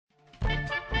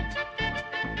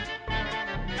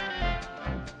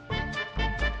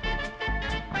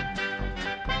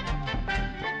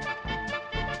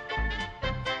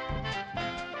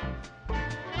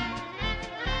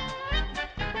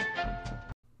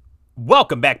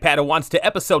Welcome back, Padawans, to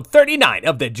episode 39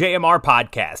 of the JMR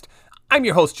podcast. I'm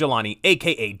your host, Jelani,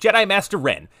 aka Jedi Master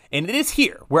Ren, and it is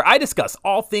here where I discuss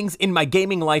all things in my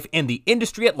gaming life and the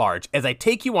industry at large as I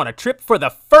take you on a trip for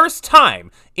the first time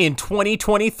in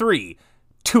 2023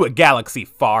 to a galaxy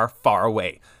far, far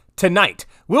away. Tonight,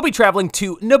 we'll be traveling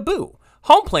to Naboo,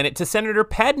 home planet to Senator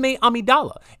Padme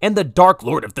Amidala and the Dark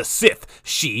Lord of the Sith,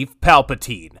 Sheev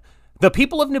Palpatine. The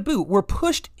people of Naboo were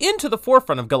pushed into the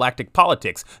forefront of galactic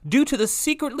politics due to the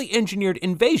secretly engineered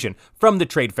invasion from the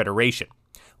Trade Federation.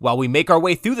 While we make our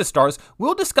way through the stars,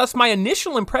 we'll discuss my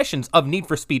initial impressions of Need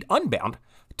for Speed Unbound,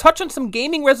 touch on some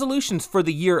gaming resolutions for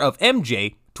the year of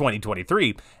MJ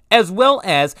 2023, as well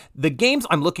as the games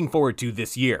I'm looking forward to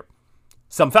this year.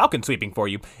 Some Falcon sweeping for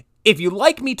you. If you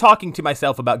like me talking to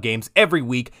myself about games every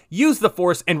week, use the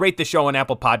Force and rate the show on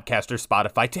Apple Podcasts or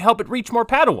Spotify to help it reach more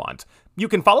Padawans. You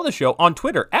can follow the show on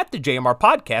Twitter at the JMR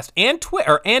Podcast and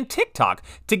Twitter and TikTok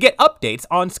to get updates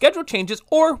on schedule changes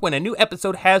or when a new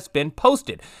episode has been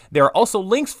posted. There are also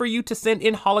links for you to send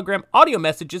in hologram audio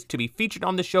messages to be featured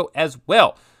on the show as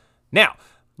well. Now,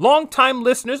 longtime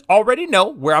listeners already know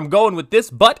where I'm going with this,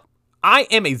 but I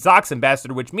am a Zox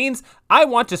ambassador, which means I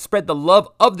want to spread the love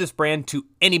of this brand to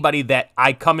anybody that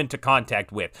I come into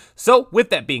contact with. So, with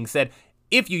that being said,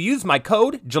 if you use my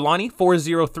code,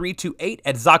 Jelani40328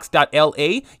 at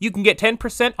Zox.la, you can get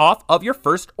 10% off of your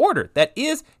first order. That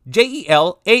is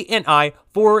JELANI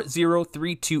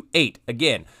 40328.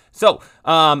 Again, so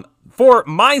for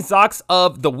my Zox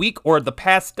of the week or the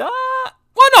past,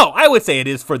 I would say it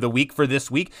is for the week, for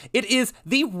this week. It is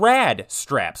the Rad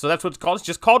strap. So that's what it's called. It's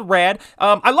just called Rad.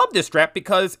 I love this strap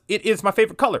because it is my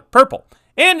favorite color, purple.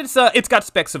 And it's got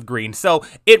specks of green, so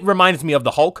it reminds me of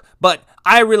the Hulk, but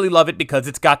I really love it because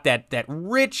it's got that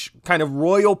rich kind of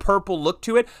royal purple look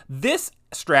to it. This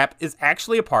strap is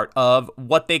actually a part of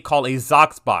what they call a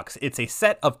Zox box. It's a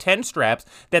set of 10 straps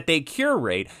that they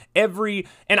curate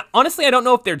and honestly, I don't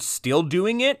know if they're still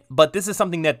doing it, but this is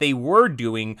something that they were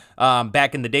doing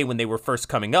back in the day when they were first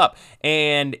coming up.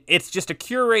 And it's just a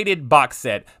curated box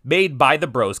set made by the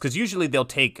bros, because usually they'll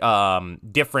take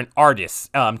different artists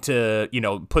to,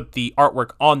 put the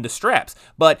artwork on the straps.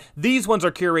 But these ones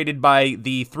are curated by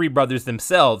the three brothers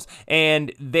themselves,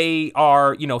 and they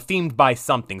are, themed by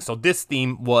something. So this theme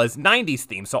was 90s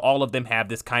theme, so all of them have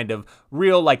this kind of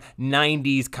real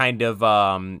 90s kind of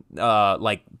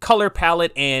like color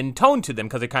palette and tone to them,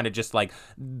 because they're kind of just like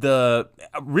the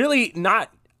really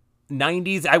not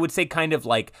 90s, I would say kind of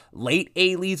like late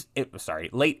 80s,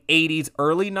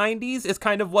 early 90s is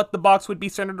kind of what the box would be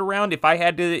centered around if I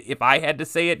had to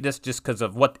say it, just because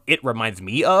of what it reminds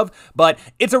me of. But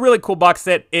it's a really cool box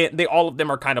set. All of them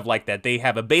are kind of like that. They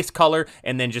have a base color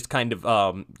and then just kind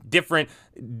of different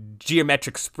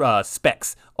geometric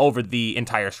specs over the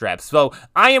entire strap. So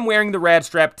I am wearing the Rad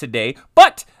strap today,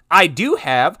 but I do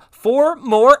have 4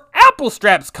 more Apple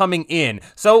straps coming in.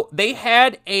 So they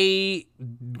had an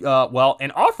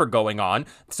offer going on.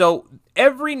 So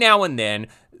every now and then,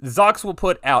 Zox will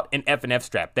put out an F&F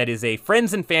strap that is a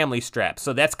friends and family strap.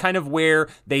 So that's kind of where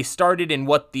they started and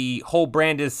what the whole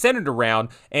brand is centered around.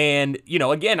 And,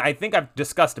 again, I think I've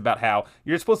discussed about how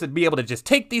you're supposed to be able to just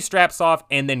take these straps off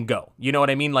and then go. You know what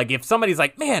I mean? Like if somebody's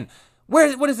like, man,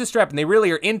 what is this strap? And they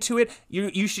really are into it,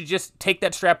 you should just take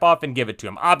that strap off and give it to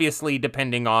them. Obviously,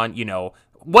 depending on,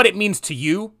 what it means to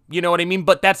you, you know what I mean?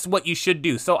 But that's what you should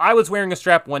do. So I was wearing a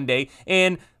strap one day,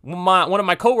 and one of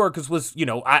my coworkers was,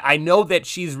 I know that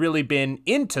she's really been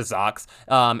into Zox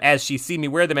as she's seen me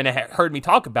wear them and heard me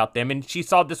talk about them, and she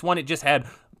saw this one, it just had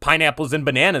pineapples and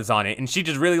bananas on it, and she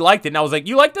just really liked it. And I was like,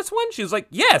 you like this one? She was like,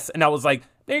 yes. And I was like,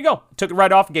 there you go. Took it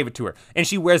right off and gave it to her. And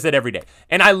she wears it every day.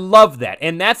 And I love that.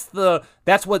 And that's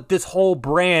what this whole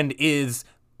brand is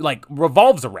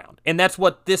revolves around. And that's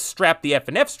what this strap, the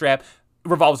F&F strap,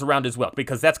 revolves around as well,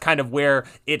 because that's kind of where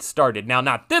it started. Now,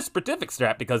 not this specific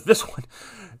strap, because this one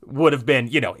would have been,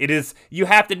 you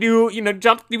have to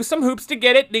jump through some hoops to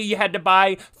get it. You had to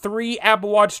buy 3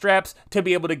 Apple Watch straps to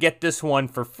be able to get this one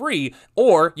for free,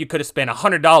 or you could have spent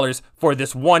 $100 for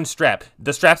this one strap.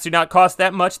 The straps do not cost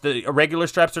that much. The regular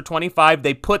straps are $25.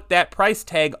 They put that price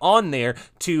tag on there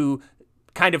to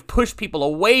kind of push people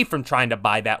away from trying to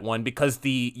buy that one, because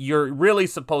you're really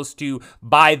supposed to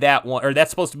buy that one, or that's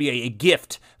supposed to be a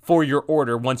gift for your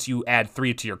order once you add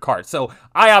 3 to your cart. So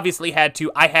I obviously had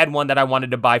to. I had one that I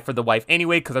wanted to buy for the wife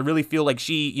anyway, because I really feel like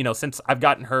she, since I've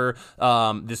gotten her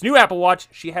this new Apple Watch,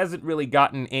 she hasn't really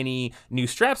gotten any new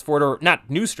straps for it, or not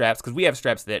new straps, because we have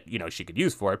straps that, she could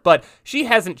use for it, but she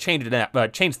hasn't changed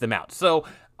them out. So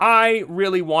I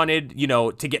really wanted,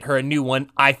 to get her a new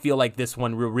one. I feel like this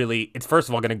one it's first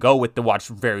of all going to go with the watch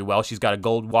very well. She's got a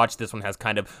gold watch. This one has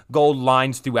kind of gold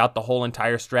lines throughout the whole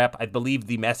entire strap. I believe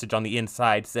the message on the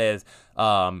inside says,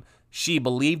 she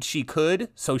believed she could,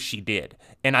 so she did.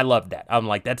 And I love that. I'm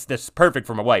like, that's perfect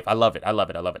for my wife. I love it. I love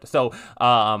it. I love it. So,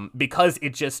 because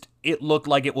it looked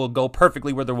like it will go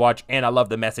perfectly with her watch, and I love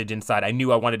the message inside. I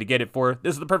knew I wanted to get it for her.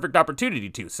 This is the perfect opportunity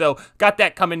to. So, got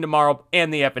that coming tomorrow,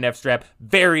 and the F&F strap.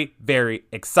 Very, very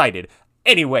excited.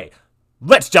 Anyway,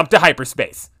 let's jump to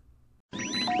hyperspace.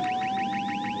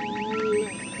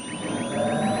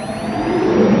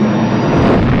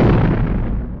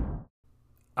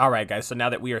 Alright guys, so now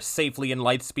that we are safely in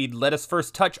Lightspeed, let us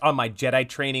first touch on my Jedi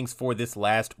trainings for this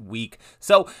last week.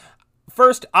 So,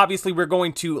 first, obviously, we're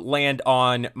going to land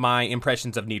on my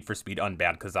impressions of Need for Speed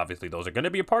Unbound, because obviously those are going to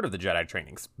be a part of the Jedi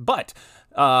trainings. But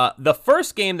the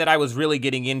first game that I was really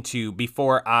getting into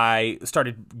before I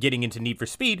started getting into Need for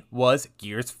Speed was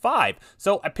Gears 5.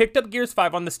 So I picked up Gears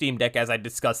 5 on the Steam Deck, as I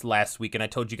discussed last week, and I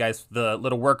told you guys the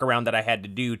little workaround that I had to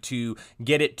do to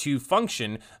get it to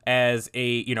function as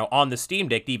on the Steam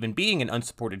Deck, even being an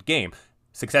unsupported game.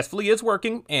 Successfully is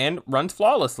working and runs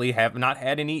flawlessly, have not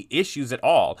had any issues at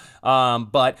all.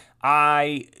 But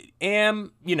I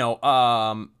am,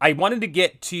 I wanted to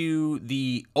get to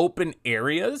the open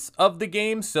areas of the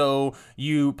game. So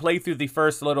you play through the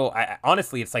first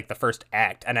honestly, it's like the first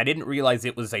act. And I didn't realize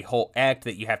it was a whole act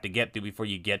that you have to get through before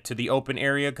you get to the open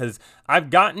area. Because I've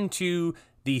gotten to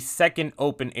the second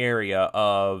open area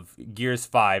of Gears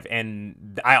 5,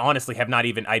 and I honestly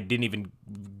I didn't even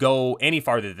go any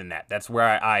farther than that. That's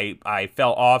where I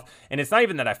fell off, and it's not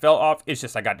even that I fell off, it's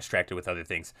just I got distracted with other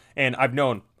things. And I've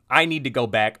known I need to go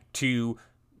back to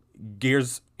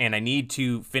Gears, and I need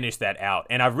to finish that out.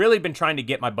 And I've really been trying to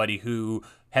get my buddy who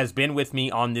has been with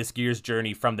me on this Gears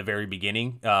journey from the very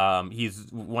beginning. He's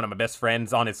one of my best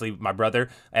friends, honestly, my brother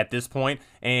at this point.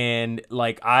 And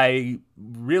I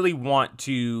really want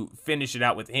to finish it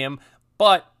out with him.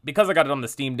 But because I got it on the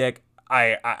Steam Deck,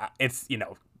 it's,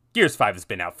 Gears 5 has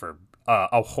been out for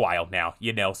a while now,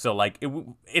 so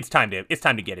it's time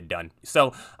to get it done.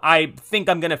 So I think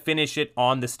I'm going to finish it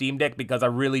on the Steam Deck because I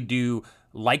really do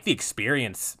like the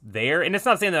experience there. And it's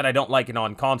not saying that I don't like it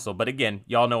on console, but again,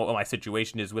 y'all know what my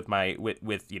situation is with my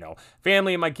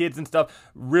family and my kids and stuff.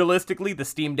 Realistically, the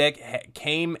Steam Deck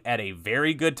came at a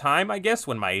very good time, I guess,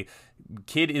 when my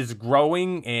kid is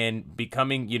growing and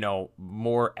becoming,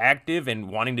 more active and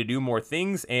wanting to do more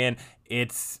things, and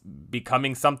it's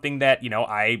becoming something that,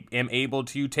 I am able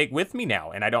to take with me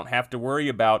now, and I don't have to worry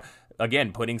about,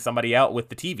 again, putting somebody out with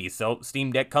the TV. So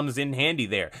Steam Deck comes in handy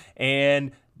there.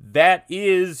 And that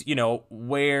is,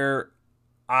 where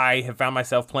I have found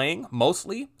myself playing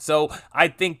mostly. So I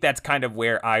think that's kind of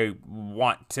where I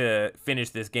want to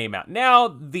finish this game out. Now,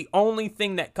 the only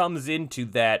thing that comes into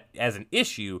that as an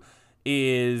issue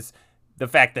is the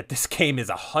fact that this game is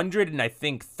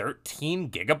 13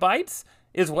 gigabytes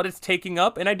is what it's taking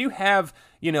up. And I do have,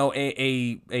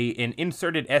 an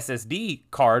inserted SSD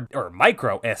card or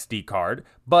micro SD card,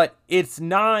 but it's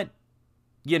not,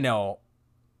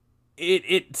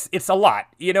 it's a lot,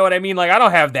 you know what I mean? I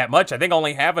don't have that much. I think I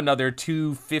only have another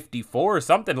 254 or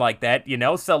something like that,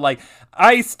 so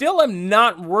I still am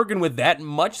not working with that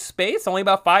much space, only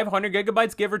about 500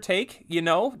 gigabytes, give or take,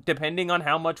 depending on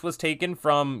how much was taken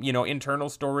from, internal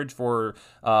storage for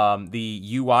the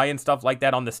UI and stuff like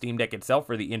that on the Steam Deck itself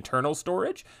for the internal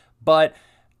storage. But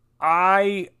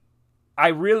I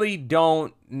really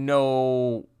don't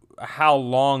know how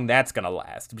long that's going to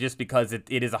last, just because it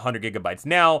is 100 gigabytes.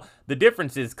 Now, the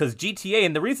difference is because GTA,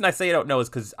 and the reason I say I don't know is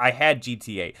because I had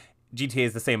GTA. GTA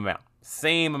is the same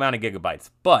amount of gigabytes.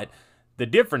 But the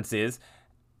difference is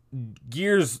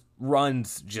Gears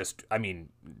runs just,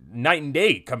 night and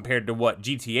day compared to what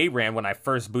GTA ran when I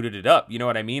first booted it up. You know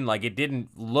what I mean? It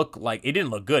didn't look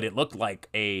good. It looked like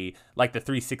the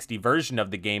 360 version of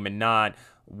the game and not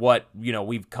what,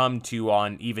 we've come to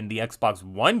on even the Xbox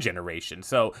One generation.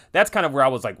 So that's kind of where I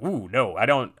was like, ooh, no,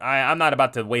 I'm not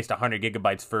about to waste 100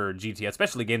 gigabytes for GTA,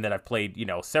 especially a game that I've played,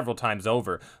 several times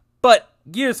over. But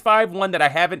Gears 5, one that I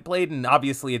haven't played, and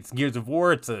obviously it's Gears of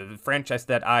War. It's a franchise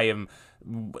that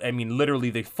literally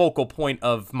the focal point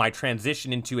of my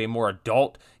transition into a more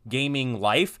adult gaming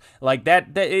life.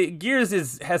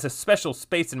 Gears has a special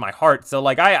space in my heart. So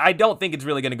I don't think it's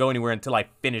really going to go anywhere until I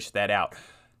finish that out.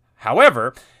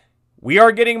 However, we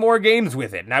are getting more games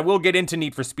with it, and I will get into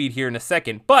Need for Speed here in a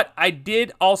second, but I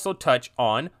did also touch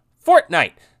on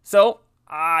Fortnite. So,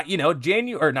 December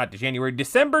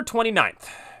 29th.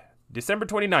 December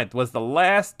 29th was the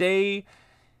last day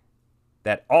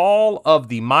that all of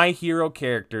the My Hero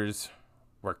characters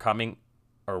were coming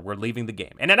or were leaving the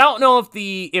game. And I don't know if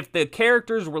the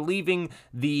characters were leaving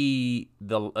the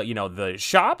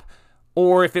shop,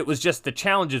 or if it was just the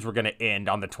challenges were going to end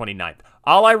on the 29th.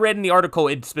 All I read in the article,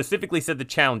 it specifically said the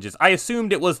challenges. I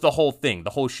assumed it was the whole thing, the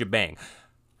whole shebang.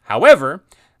 However,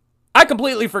 I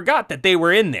completely forgot that they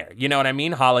were in there. You know what I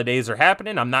mean? Holidays are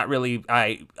happening. I'm not really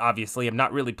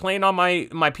playing on my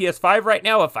PS5 right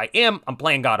now. If I am, I'm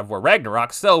playing God of War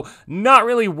Ragnarok. So not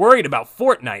really worried about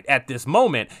Fortnite at this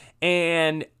moment.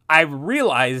 And I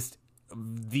realized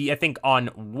I think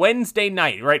on Wednesday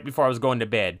night, right before I was going to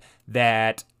bed,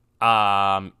 that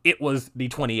it was the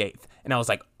 28th. And I was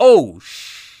like, oh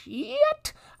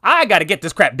shit, I gotta get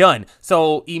this crap done.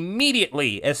 So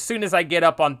immediately, as soon as I get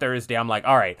up on Thursday, I'm like,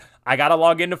 all right, I gotta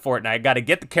log into Fortnite. I gotta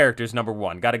get the characters, number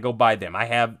one. Gotta go buy them. I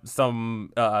have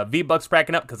some V-Bucks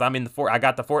cracking up because I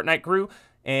got the Fortnite crew.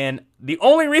 And the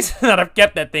only reason that I've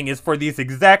kept that thing is for these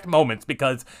exact moments,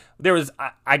 because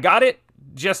I got it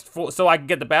just so I could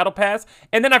get the battle pass,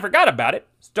 and then I forgot about it.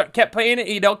 Kept playing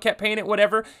it,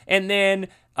 whatever. And then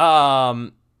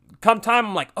come time,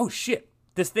 I'm like, oh shit,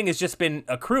 this thing has just been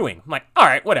accruing. I'm like, all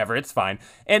right, whatever, it's fine.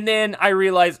 And then I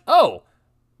realized, oh,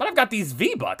 but I've got these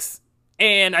V-Bucks.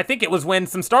 And I think it was when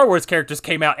some Star Wars characters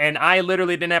came out, and I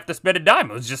literally didn't have to spend a dime.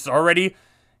 It was just already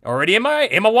in my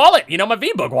wallet, my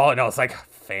V-Buck wallet. And I was like,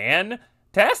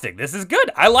 fantastic, this is good.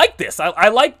 I like this. I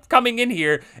like coming in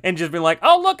here and just being like,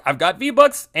 oh, look, I've got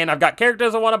V-Bucks, and I've got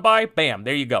characters I want to buy. Bam,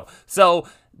 there you go. So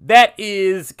that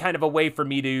is kind of a way for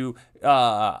me to,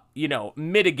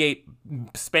 mitigate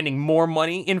spending more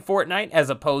money in Fortnite,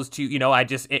 as opposed to,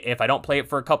 if I don't play it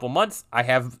for a couple months, I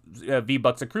have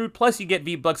V-Bucks accrued. Plus, you get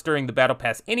V-Bucks during the Battle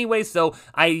Pass anyway, so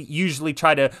I usually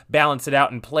try to balance it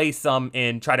out and play some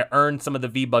and try to earn some of the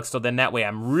V-Bucks, so then that way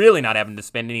I'm really not having to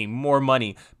spend any more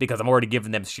money because I'm already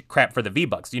giving them crap for the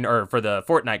V-Bucks, or for the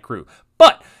Fortnite crew.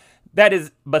 But that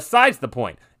is besides the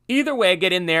point. Either way, I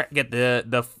get in there, get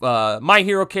the My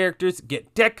Hero characters,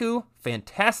 get Deku,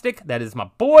 fantastic. That is my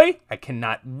boy. I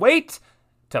cannot wait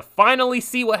to finally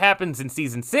see what happens in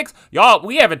Season 6. Y'all,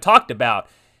 we haven't talked about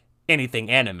anything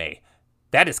anime.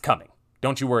 That is coming.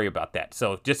 Don't you worry about that.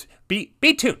 So just be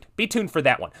tuned. Be tuned for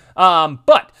that one.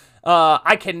 But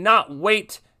I cannot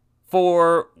wait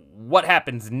for what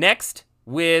happens next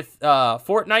with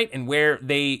Fortnite and where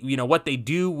they, what they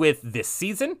do with this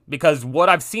season, because what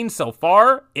I've seen so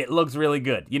far, it looks really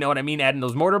good. You know what I mean? Adding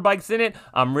those motorbikes in it,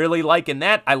 I'm really liking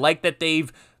that. I like that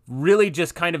they've really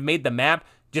just kind of made the map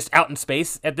just out in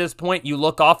space at this point. You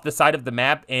look off the side of the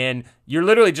map and you're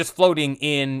literally just floating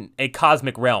in a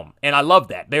cosmic realm. And I love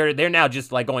that. They're now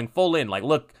just like going full in. Like,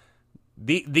 look,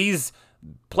 these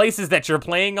places that you're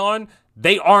playing on,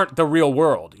 they aren't the real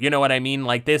world. You know what I mean?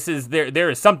 Like, there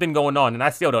is something going on, and I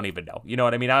still don't even know. You know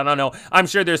what I mean? I don't know. I'm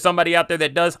sure there's somebody out there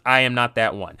that does. I am not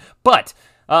that one. But,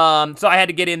 so I had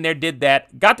to get in there, did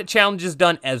that, got the challenges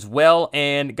done as well,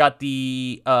 and got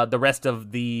the rest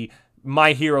of the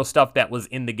My Hero stuff that was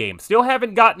in the game. Still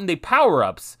haven't gotten the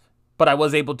power-ups, but I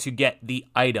was able to get the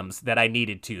items that I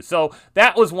needed to. So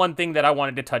that was one thing that I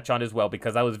wanted to touch on as well,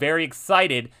 because I was very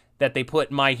excited that they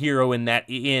put My Hero in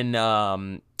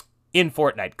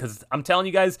Fortnite, because I'm telling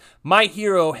you guys, My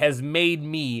Hero has made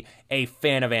me a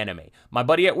fan of anime. My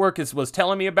buddy at work was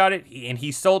telling me about it, and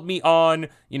he sold me on,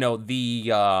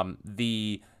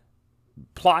 the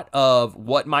plot of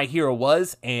what My Hero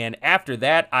was, and after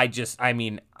that, I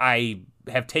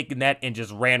have taken that and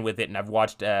just ran with it, and I've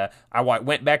watched,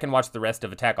 went back and watched the rest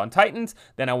of Attack on Titans,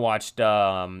 then I watched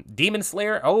Demon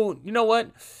Slayer. Oh, you know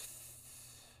what?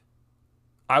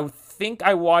 I think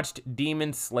I watched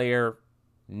Demon Slayer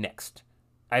next.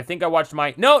 I think I watched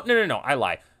No, I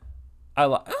lie.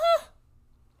 Now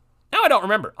I don't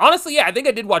remember. Honestly, yeah, I think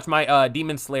I did watch my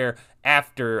Demon Slayer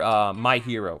after My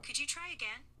Hero. Could you try again?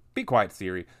 Be quiet,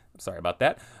 Siri. I'm sorry about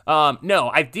that.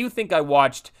 No, I do think I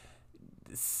watched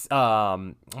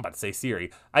I'm about to say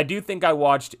Siri. I do think I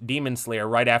watched Demon Slayer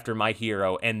right after My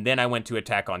Hero, and then I went to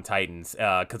Attack on Titans,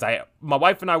 because my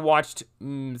wife and I watched,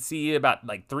 about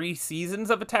like 3 seasons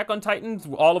of Attack on Titans,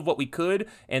 all of what we could,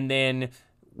 and then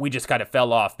we just kind of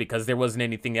fell off because there wasn't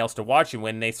anything else to watch, and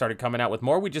when they started coming out with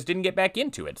more, we just didn't get back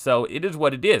into it. So it is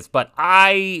what it is, but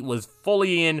I was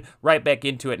fully right back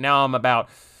into it. Now I'm about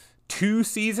 2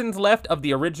 seasons left of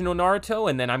the original Naruto,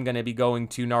 and then I'm going to be going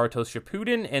to Naruto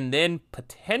Shippuden, and then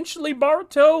potentially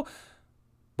Boruto.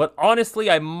 But honestly,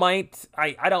 I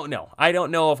don't know. I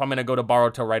don't know if I'm going to go to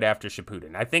Boruto right after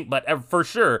Shippuden. I think, but for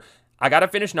sure, I got to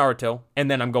finish Naruto, and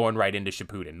then I'm going right into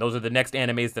Shippuden. Those are the next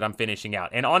animes that I'm finishing out.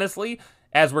 And honestly,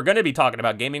 as we're going to be talking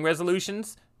about gaming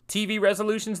resolutions, TV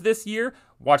resolutions this year,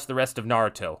 watch the rest of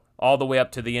Naruto all the way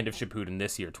up to the end of Shippuden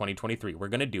this year, 2023. We're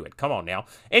going to do it. Come on now.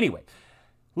 Anyway,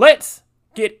 let's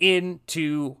get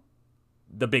into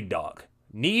the big dog,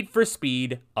 Need for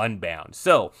Speed Unbound.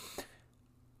 So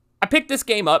I picked this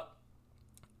game up.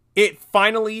 It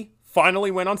finally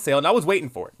went on sale, and I was waiting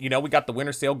for it. You know, we got the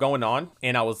winter sale going on,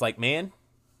 and I was like, man,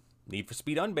 Need for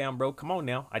Speed Unbound, bro. Come on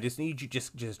now. I just need you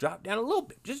just drop down a little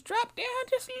bit. Just drop down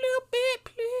just a little bit,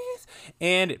 please.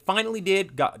 And it finally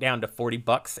did. Got down to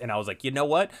 $40, and I was like, you know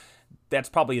what? That's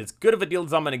probably as good of a deal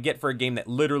as I'm going to get for a game that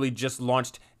literally just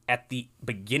launched at the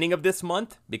beginning of this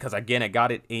month, because again, I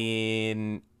got it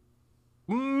in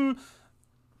I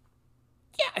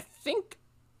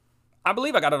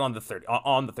believe I got it on the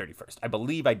 31st. I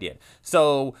believe I did.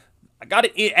 So I got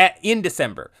it in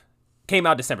December. Came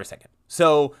out December 2nd.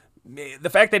 So the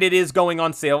fact that it is going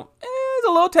on sale is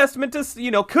a little testament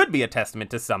to, could be a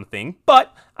testament to something.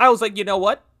 But I was like, you know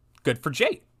what? Good for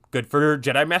Jay. Good for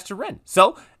Jedi Master Ren.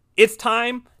 So it's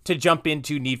time to jump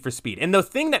into Need for Speed. And the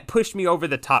thing that pushed me over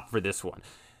the top for this one,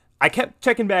 I kept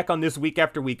checking back on this week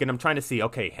after week, and I'm trying to see,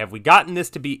 okay, have we gotten this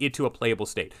to be into a playable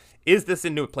state? Is this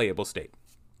into a playable state?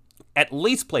 At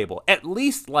least playable. At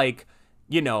least, like,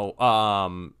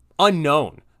 unknown.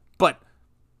 But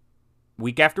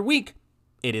week after week,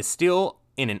 it is still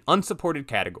in an unsupported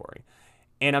category.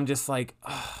 And I'm just like,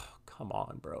 oh, come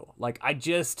on, bro. Like, I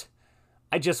just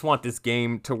want this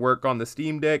game to work on the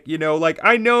Steam Deck, like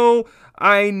I know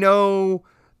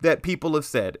that people have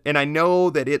said, and I know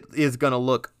that it is going to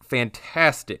look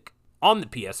fantastic on the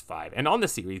PS5 and on the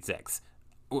Series X.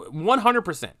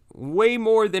 100%. Way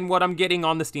more than what I'm getting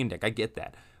on the Steam Deck. I get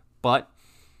that. But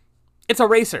it's a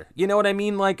racer. You know what I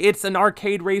mean? Like, it's an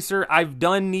arcade racer. I've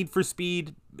done Need for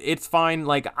Speed. It's fine.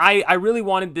 Like, I really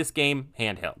wanted this game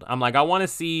handheld. I'm like, I want to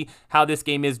see how this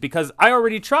game is, because I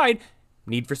already tried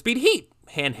Need for Speed Heat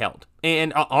handheld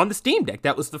and on the Steam Deck.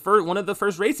 That was one of the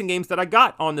first racing games that I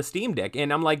got on the Steam Deck,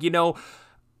 and I'm like,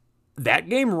 that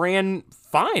game ran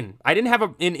fine. I didn't have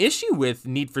an issue with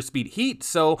Need for Speed Heat,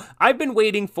 so I've been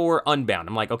waiting for Unbound.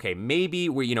 I'm like, okay, maybe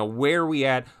where are we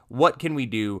at? What can we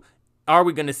do? Are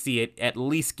we going to see it at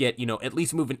least get, at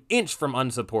least move an inch from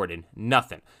unsupported?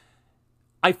 Nothing.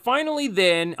 I finally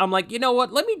then, I'm like, you know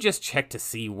what? Let me just check to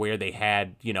see where they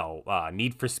had,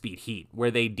 Need for Speed Heat,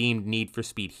 where they deemed Need for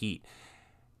Speed Heat.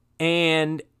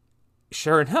 And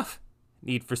sure enough,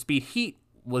 Need for Speed Heat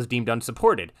was deemed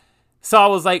unsupported. So I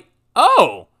was like,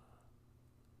 oh,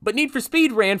 but Need for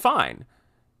Speed ran fine.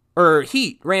 Or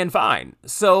Heat ran fine.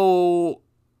 So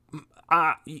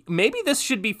maybe this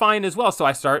should be fine as well. So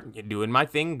I start doing my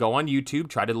thing, go on YouTube,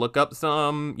 try to look up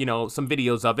some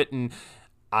videos of it, and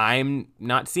I'm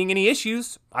not seeing any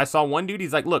issues. I saw one dude,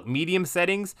 he's like, look, medium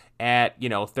settings at,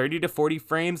 30 to 40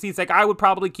 frames. He's like, I would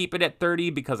probably keep it at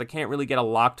 30 because I can't really get a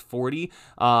locked 40.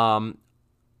 And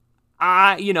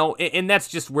that's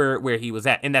just where he was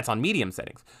at, and that's on medium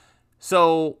settings.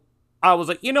 So I was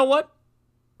like, you know what?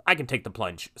 I can take the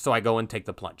plunge. So I go and take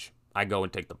the plunge.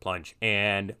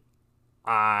 And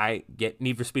I get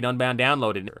Need for Speed Unbound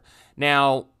downloaded.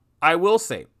 Now, I will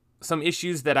say, some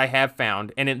issues that I have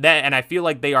found, and I feel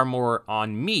like they are more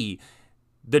on me,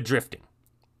 the drifting.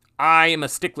 I am a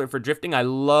stickler for drifting. I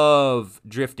love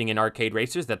drifting in arcade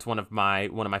racers. That's one of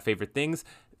my favorite things.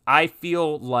 I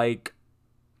feel like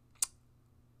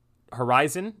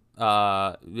Horizon,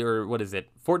 or what is it?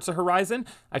 Forza Horizon.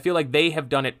 I feel like they have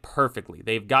done it perfectly.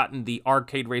 They've gotten the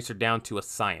arcade racer down to a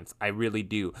science. I really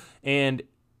do. And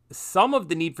some of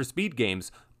the Need for Speed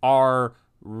games are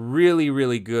really,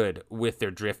 really good with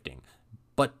their drifting,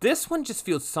 but this one just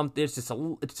feels something. It's just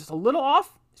a little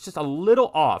off. It's just a little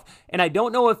off, and I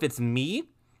don't know if it's me.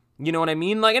 You know what I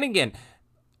mean? Like, and again,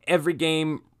 every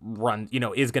game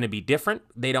is going to be different.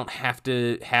 They don't have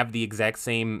to have the exact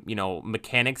same,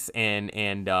 mechanics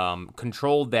and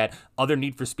control that other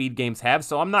Need for Speed games have.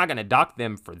 So I'm not going to dock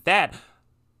them for that.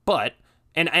 But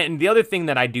and the other thing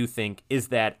that I do think is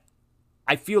that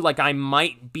I feel like I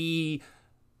might be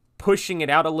pushing it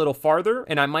out a little farther,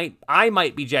 and I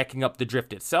might be jacking up the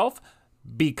drift itself,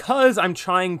 because I'm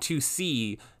trying to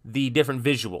see the different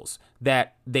visuals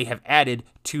that they have added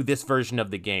to this version of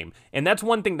the game. And that's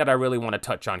one thing that I really want to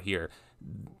touch on here.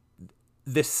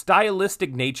 The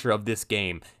stylistic nature of this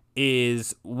game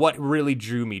is what really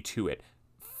drew me to it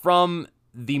from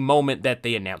the moment that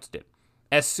they announced it.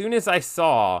 As soon as I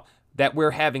saw that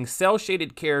we're having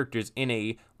cel-shaded characters in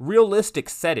a realistic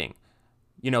setting,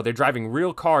 they're driving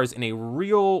real cars in a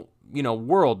real,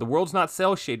 world. The world's not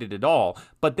cel-shaded at all.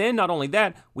 But then not only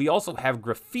that, we also have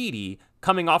graffiti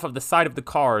coming off of the side of the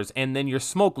cars, and then your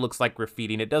smoke looks like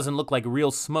graffiti, and it doesn't look like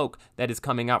real smoke that is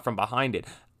coming out from behind it.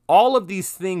 All of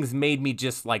these things made me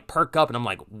just like perk up, and I'm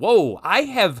like, whoa, I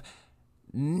have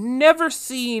never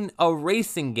seen a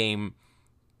racing game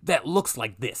that looks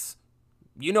like this.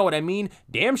 you know what I mean?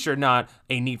 Damn sure not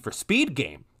a Need for Speed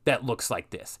game that looks like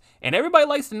this. And everybody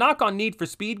likes to knock on Need for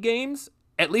Speed games.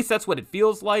 At least that's what it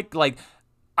feels like. Like,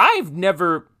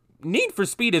 Need for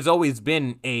Speed has always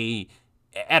been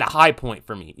at a high point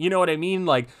for me. You know what I mean?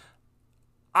 Like,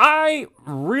 I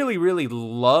really, really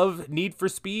love Need for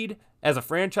Speed as a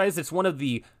franchise. It's one of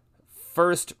the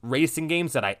first racing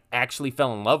games that I actually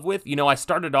fell in love with. You know, I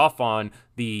started off on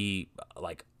the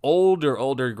like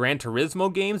older Gran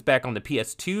Turismo games back on the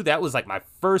PS2. That was like my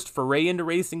first foray into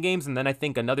racing games. And then I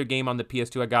think another game on the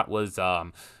PS2 I got was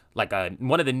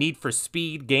one of the Need for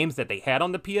Speed games that they had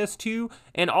on the PS2.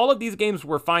 And all of these games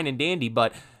were fine and dandy,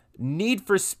 but Need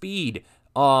for Speed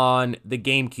on the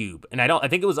GameCube, and I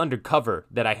think it was Undercover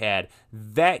that I had.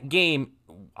 That game,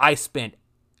 I spent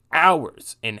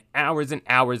hours and hours and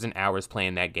hours and hours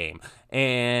playing that game.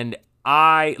 And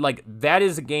that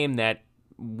is a game that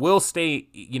will stay,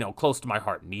 close to my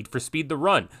heart. Need for Speed The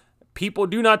Run. People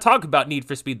do not talk about Need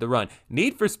for Speed The Run.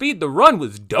 Need for Speed The Run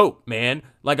was dope, man.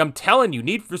 Like, I'm telling you,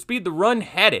 Need for Speed The Run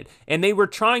had it. And they were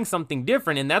trying something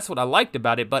different, and that's what I liked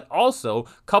about it. But also,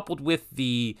 coupled with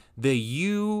the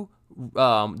U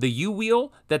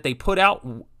wheel that they put out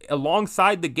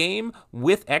alongside the game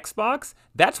with Xbox,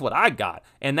 that's what I got.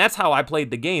 And that's how I played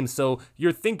the game. So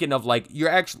you're thinking of like, you're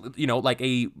actually, like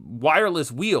a wireless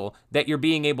wheel that you're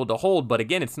being able to hold. But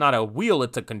again, it's not a wheel,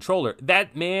 it's a controller.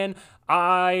 That, man,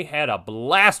 I had a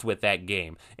blast with that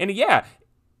game. And yeah,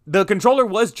 the controller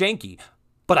was janky,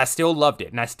 but I still loved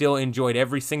it. And I still enjoyed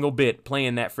every single bit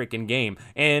playing that freaking game.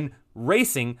 And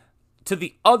racing to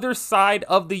the other side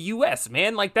of the US,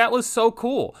 man. Like, that was so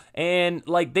cool. And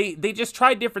like, they just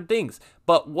tried different things.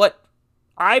 But what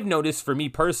I've noticed for me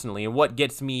personally, and what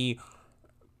gets me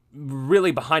really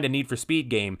behind a Need for Speed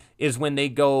game, is when they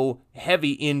go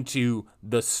heavy into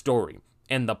the story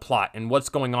and the plot and what's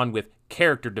going on with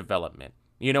character development.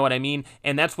 You know what I mean?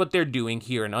 And that's what they're doing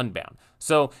here in Unbound.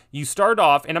 So you start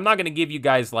off, and I'm not going to give you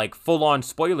guys like full-on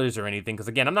spoilers or anything, because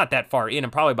again, I'm not that far in. I'm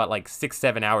probably about like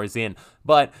 6-7 hours in.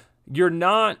 But you're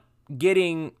not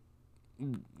getting,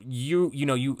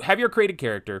 you have your created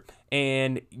character,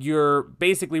 and you're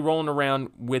basically rolling around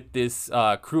with this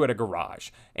crew at a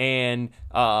garage, and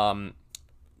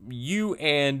you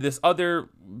and this other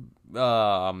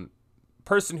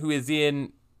person who is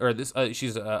in, or this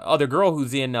she's other girl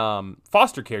who's in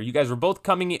foster care. You guys were both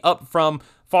coming up from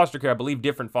foster care, I believe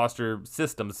different foster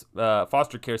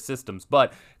care systems,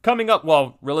 but coming up,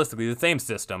 well, realistically the same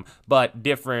system, but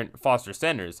different foster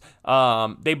centers.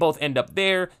 They both end up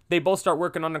there. They both start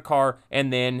working on the car,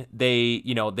 and then they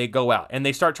go out and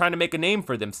they start trying to make a name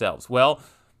for themselves. Well,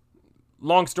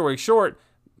 long story short,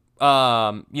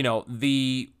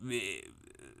 the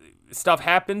stuff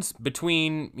happens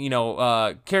between,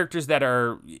 characters that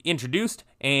are introduced,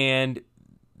 and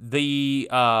the,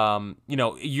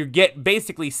 you get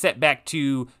basically set back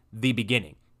to the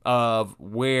beginning of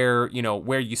where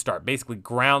you start. Basically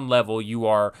ground level, you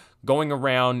are going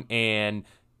around and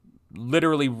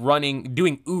literally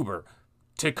doing Uber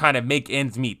to kind of make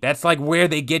ends meet. That's like where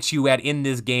they get you at in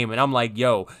this game. And I'm like,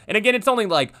 yo, and again, it's only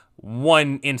like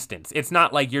one instance. It's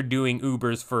not like you're doing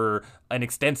Ubers for an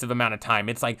extensive amount of time.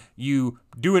 It's like you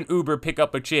do an Uber, pick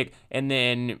up a chick, and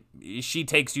then she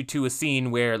takes you to a scene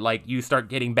where like you start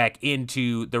getting back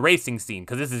into the racing scene,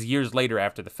 because this is years later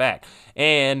after the fact.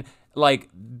 And like,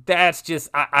 that's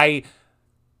just,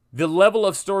 the level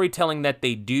of storytelling that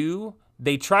they do,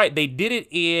 they did it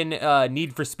in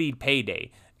Need for Speed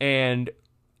Payday, and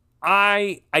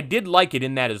I did like it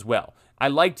in that as well. I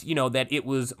liked, that it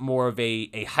was more of a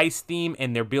heist theme,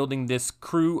 and they're building this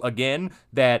crew again,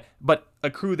 but a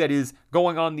crew that is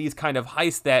going on these kind of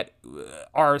heists that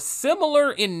are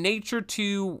similar in nature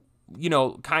to,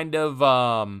 kind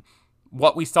of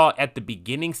what we saw at the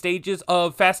beginning stages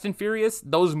of Fast and Furious,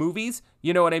 those movies.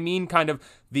 You know what I mean? Kind of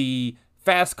the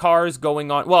fast cars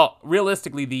going on. Well,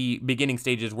 realistically, the beginning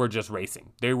stages were just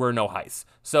racing. There were no heists.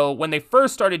 So when they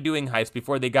first started doing heists,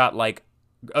 before they got like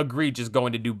egregious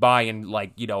going to Dubai and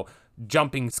like,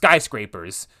 jumping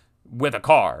skyscrapers with a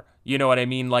car, you know what I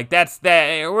mean? Like,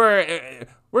 we're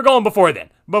going before then,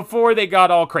 before they got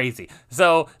all crazy.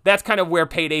 So that's kind of where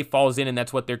Payday falls in, and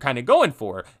that's what they're kind of going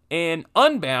for. And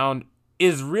Unbound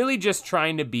is really just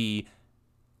trying to be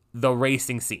the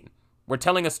racing scene. We're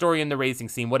telling a story in the racing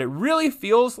scene. What it really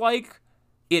feels like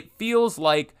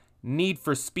Need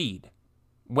for Speed.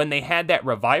 When they had that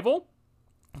revival,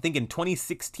 I think in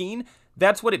 2016,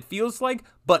 that's what it feels like,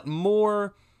 but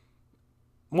more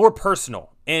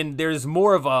personal. And there's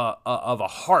more of a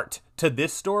heart to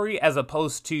this story as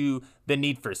opposed to the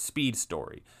Need for Speed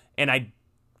story. And I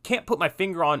can't put my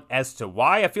finger on as to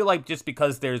why. I feel like just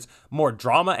because there's more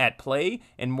drama at play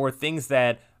and more things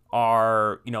that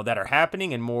are, that are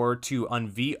happening and more to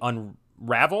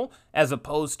unravel as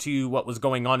opposed to what was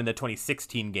going on in the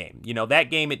 2016 game. That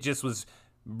game, it just was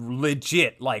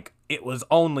legit. Like, it was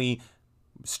only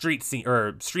street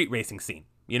racing scene.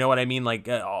 You know what I mean? Like,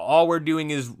 all we're doing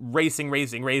is racing.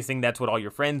 That's what all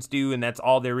your friends do, and that's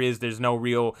all there is. There's no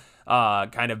real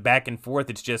kind of back and forth.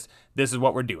 It's just, this is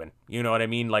what we're doing. You know what I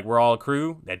mean? Like, we're all a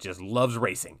crew that just loves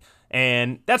racing.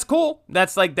 And that's cool.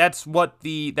 That's what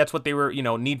they were,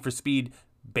 Need for Speed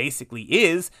basically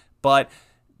is, but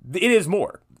it is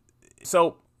more.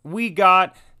 So we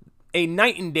got a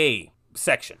night and day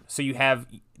section. So you have,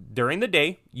 during the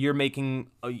day, you're making,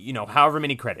 however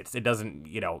many credits. It doesn't,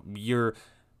 you're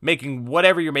making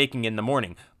whatever you're making in the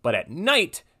morning. But at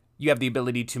night, you have the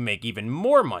ability to make even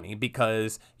more money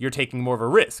because you're taking more of a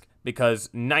risk. Because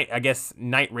night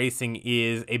racing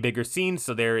is a bigger scene,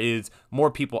 so there is more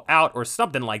people out or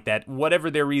something like that. Whatever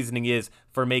their reasoning is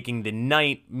for making the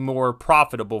night more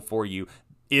profitable for you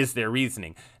is their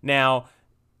reasoning. Now,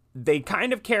 they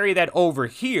kind of carry that over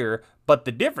here, but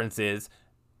the difference is,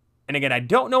 and again, I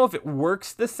don't know if it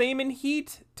works the same in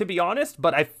Heat, to be honest,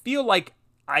 but I feel like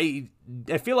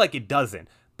it doesn't.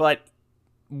 But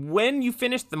when you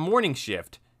finish the morning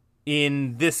shift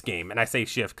in this game, and I say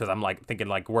shift because I'm like thinking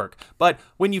like work, but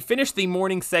when you finish the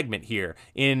morning segment here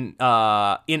in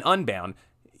Unbound,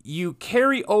 you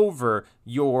carry over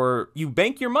you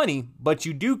bank your money, but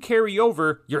you do carry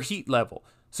over your heat level.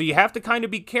 So you have to kind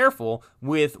of be careful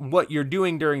with what you're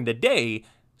doing during the day,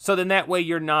 so then that way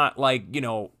you're not like,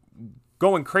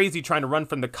 going crazy trying to run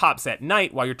from the cops at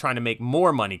night while you're trying to make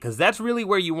more money, because that's really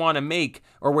where you want to make,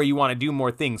 or where you want to do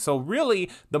more things. So really,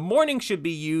 the morning should be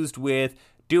used with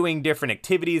doing different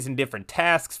activities and different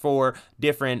tasks for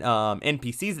different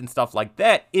NPCs and stuff like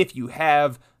that, if you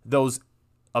have those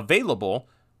available.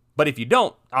 But if you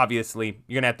don't, obviously,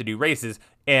 you're going to have to do races,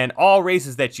 and all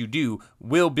races that you do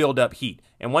will build up heat.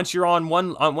 And once you're on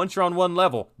one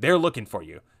level, they're looking for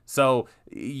you. So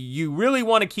you really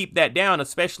want to keep that down,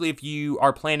 especially if you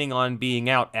are planning on being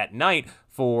out at night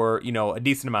for, a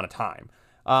decent amount of time.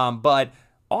 But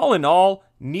all in all,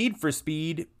 Need for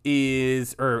Speed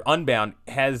Unbound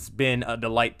has been a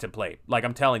delight to play. Like,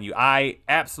 I'm telling you, I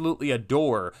absolutely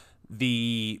adore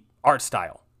the art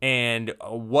style and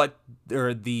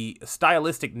the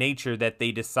stylistic nature that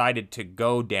they decided to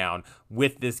go down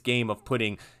with this game of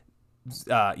putting,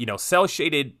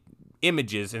 cel-shaded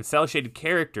images and cel-shaded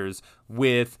characters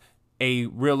with a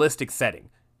realistic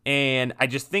setting. And I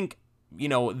just think,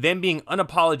 them being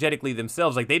unapologetically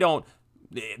themselves, like,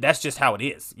 that's just how it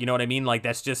is. You know what I mean? Like,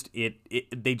 that's just it.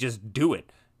 They just do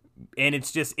it. And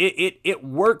it's just, it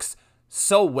works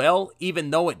so well, even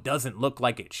though it doesn't look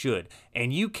like it should.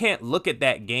 And you can't look at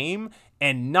that game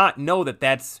and not know that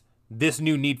that's this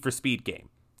new Need for Speed game.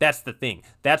 That's the thing.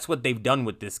 That's what they've done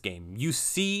with this game. You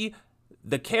see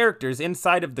the characters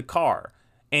inside of the car,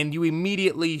 and you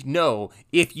immediately know,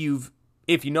 if you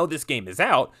know this game is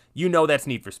out, that's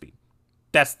Need for Speed.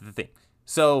 That's the thing.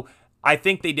 So I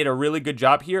think they did a really good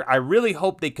job here. I really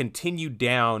hope they continue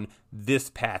down this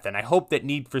path, and I hope that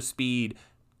Need for Speed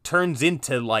turns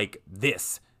into like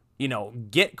this.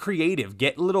 Get creative,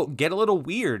 get a little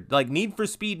weird. Like, Need for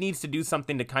Speed needs to do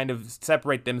something to kind of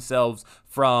separate themselves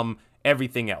from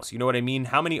everything else. You know what I mean?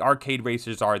 How many arcade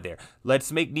racers are there?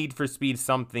 Let's make Need for Speed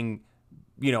something,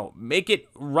 make it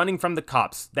running from the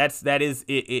cops. That is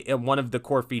one of the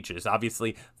core features.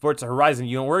 Obviously, Forza Horizon,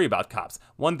 you don't worry about cops.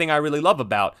 One thing I really love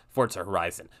about Forza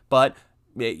Horizon, but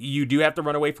you do have to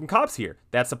run away from cops here.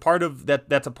 That's a part of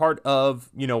that's a part of,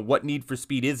 what Need for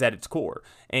Speed is at its core.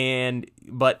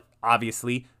 But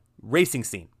obviously, racing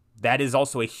scene, that is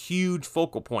also a huge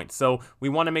focal point. So we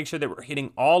want to make sure that we're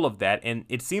hitting all of that, and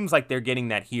it seems like they're getting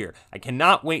that here. I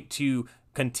cannot wait to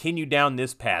continue down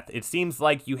this path. It seems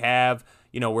like you have,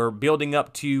 we're building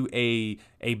up to a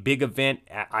big event.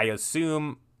 I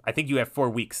think you have 4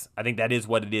 weeks. I think that is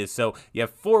what it is. So you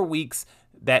have 4 weeks.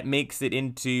 That makes it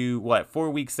into, 4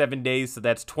 weeks, 7 days. So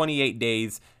that's 28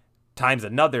 days times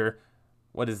another.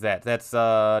 What is that? That's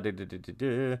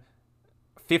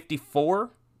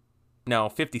 54? No,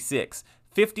 56.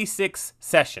 56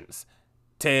 sessions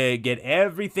to get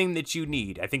everything that you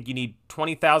need. I think you need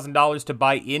 $20,000 to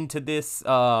buy into this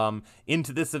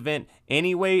event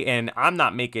anyway, and I'm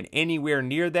not making anywhere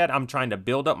near that. I'm trying to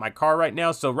build up my car right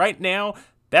now. So right now,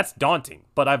 that's daunting.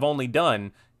 But I've only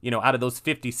done, out of those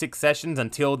 56 sessions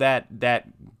until that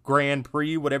Grand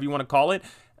Prix, whatever you want to call it,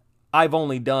 I've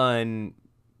only done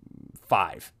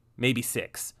 5, maybe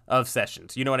 6 of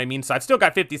sessions. You know what I mean? So I've still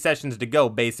got 50 sessions to go,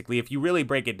 basically, if you really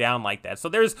break it down like that. So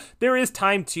there is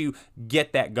time to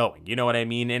get that going. You know what I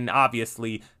mean? And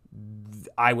obviously,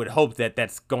 I would hope that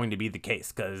that's going to be the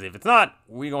case, because if it's not,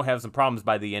 we're going to have some problems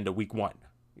by the end of week 1.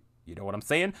 You know what I'm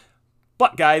saying?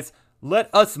 But guys, let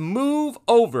us move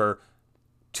over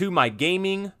to my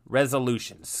gaming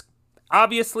resolutions.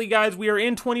 Obviously, guys, we are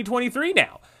in 2023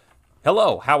 now.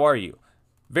 Hello, how are you?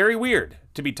 Very weird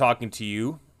to be talking to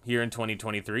you here in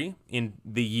 2023, in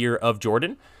the year of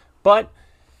Jordan. But,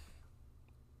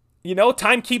 you know,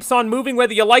 time keeps on moving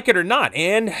whether you like it or not.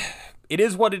 And it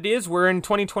is what it is. We're in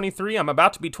 2023. I'm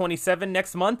about to be 27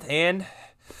 next month. And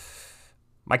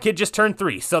my kid just turned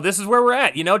 3. So this is where we're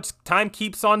at. You know, just time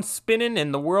keeps on spinning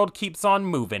and the world keeps on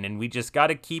moving. And we just got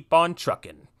to keep on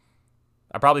trucking.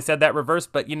 I probably said that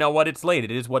reversed, but you know what? It's late.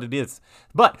 It is what it is.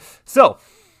 But, so,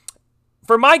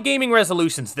 for my gaming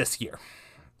resolutions this year,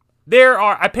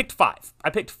 I picked 5. I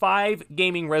picked 5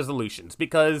 gaming resolutions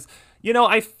because, you know,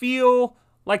 I feel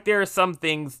like there are some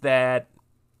things that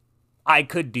I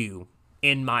could do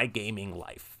in my gaming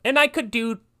life. And I could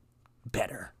do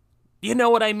better. You know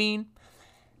what I mean?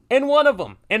 And one of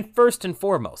them, and first and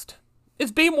foremost,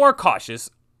 is be more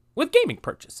cautious with gaming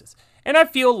purchases. And I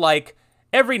feel like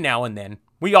every now and then,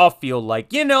 we all feel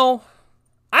like, you know,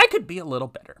 I could be a little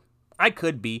better. I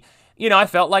could be. You know, I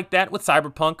felt like that with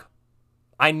Cyberpunk.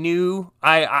 I knew,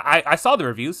 I saw the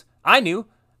reviews. I knew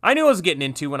what I was getting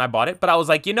into when I bought it. But I was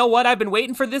like, you know what? I've been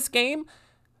waiting for this game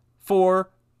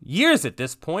for years at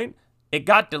this point. It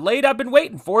got delayed. I've been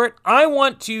waiting for it. I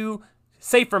want to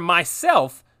say for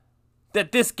myself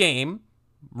that this game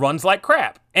runs like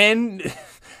crap. And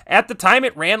at the time,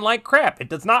 it ran like crap. It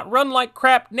does not run like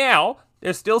crap now.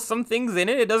 There's still some things in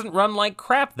it. It doesn't run like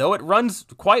crap, though. It runs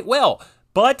quite well.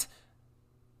 But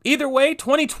either way,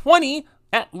 2020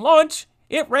 at launch,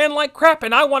 it ran like crap,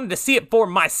 and I wanted to see it for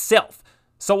myself.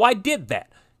 So I did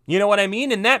that. You know what I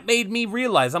mean? And that made me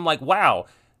realize, I'm like, wow,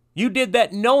 you did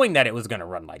that knowing that it was going to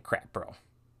run like crap, bro.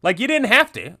 Like, you didn't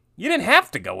have to. You didn't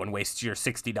have to go and waste your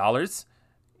 $60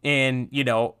 and, you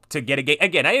know, to get a game.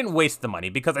 Again, I didn't waste the money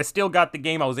because I still got the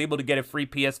game. I was able to get a free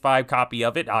PS5 copy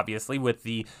of it, obviously,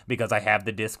 because I have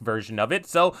the disc version of it.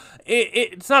 So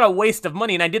it's not a waste of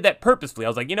money, and I did that purposefully. I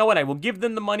was like, you know what? I will give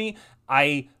them the money.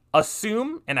 I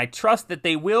assume and I trust that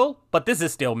they will, but this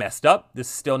is still messed up. This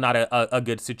is still not a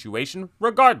good situation,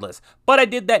 regardless. But I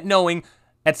did that knowing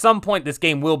at some point this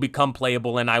game will become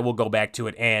playable, and I will go back to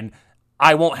it, and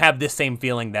I won't have this same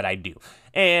feeling that I do.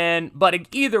 But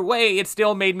either way, it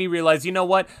still made me realize, you know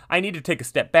what? I need to take a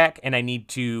step back, and I need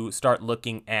to start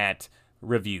looking at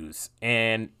reviews.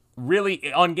 And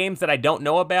really, on games that I don't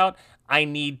know about, I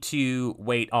need to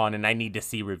wait on, and I need to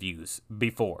see reviews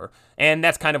before. And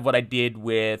that's kind of what I did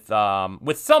with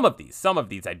some of these. Some of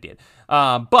these I did.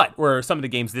 Or some of the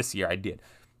games this year I did.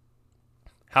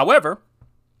 However,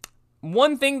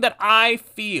 one thing that I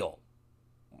feel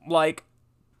like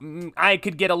I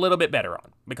could get a little bit better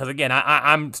on, because again,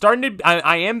 I'm starting to,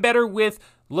 I am better with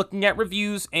looking at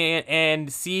reviews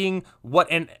and seeing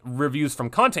reviews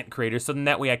from content creators, so then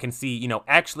that way I can see, you know,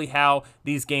 actually how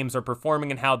these games are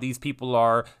performing and how these people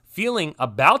are feeling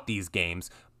about these games.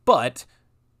 But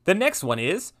the next one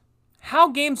is how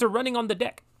games are running on the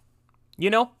deck.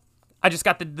 You know, I just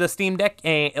got the Steam Deck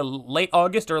late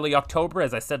August, early October,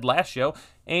 as I said last show,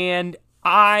 and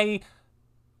I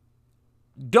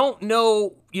don't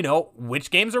know, you know,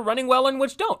 which games are running well and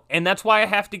which don't. And that's why I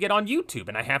have to get on YouTube,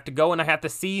 and I have to go and I have to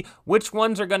see which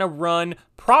ones are going to run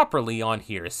properly on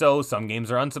here. So some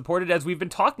games are unsupported, as we've been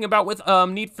talking about with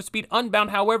Need for Speed Unbound.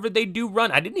 However, they do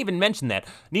run. I didn't even mention that.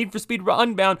 Need for Speed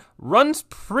Unbound runs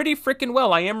pretty freaking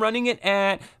well. I am running it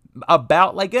at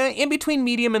about like in between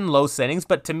medium and low settings,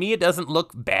 but to me it doesn't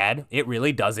look bad. It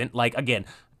really doesn't. Like, again,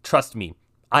 trust me,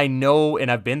 I know, and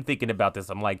I've been thinking about this.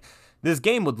 I'm like, this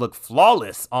game would look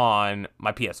flawless on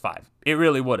my PS5. It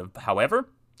really would have. However,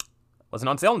 wasn't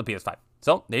on sale on the PS5.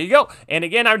 So there you go. And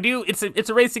again, it's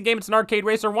a racing game. It's an arcade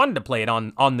racer. Wanted to play it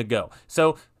on the go.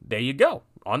 So there you go,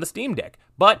 on the Steam Deck.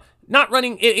 But not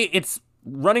running. It's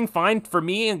running fine for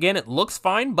me. Again, it looks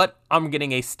fine, but I'm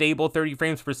getting a stable 30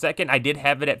 frames per second. I did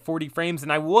have it at 40 frames,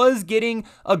 and I was getting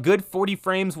a good 40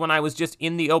 frames when I was just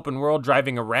in the open world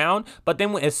driving around. But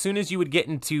then as soon as you would get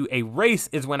into a race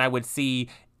is when I would see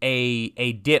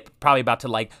a dip, probably about to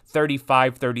like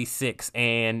 35, 36,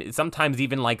 and sometimes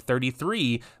even like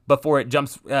 33 before it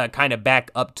jumps kind of back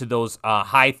up to those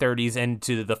high 30s and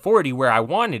to the 40 where I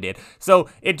wanted it. So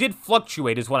it did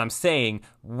fluctuate is what I'm saying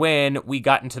when we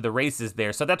got into the races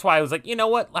there. So that's why I was like, you know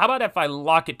what, how about if I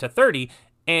lock it to 30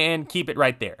 and keep it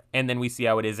right there, and then we see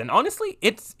how it is. And honestly,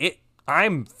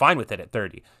 I'm fine with it at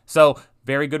 30. So,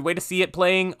 very good way to see it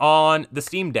playing on the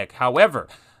Steam Deck. However,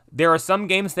 there are some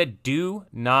games that do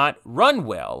not run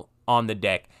well on the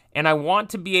deck, and I want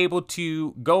to be able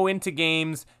to go into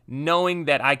games knowing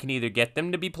that I can either get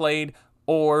them to be played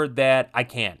or that I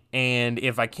can't. And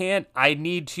if I can't, I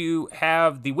need to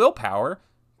have the willpower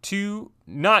to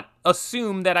not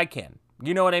assume that I can.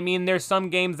 You know what I mean? There's some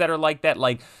games that are like that.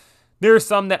 Like, there are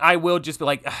some that I will just be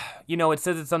like, it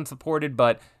says it's unsupported,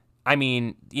 but I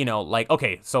mean, like,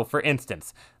 okay, so for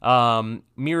instance,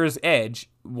 Mirror's Edge,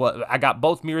 I got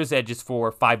both Mirror's Edges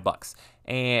for $5,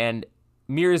 and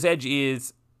Mirror's Edge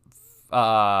is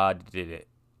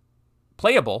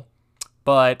playable,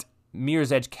 but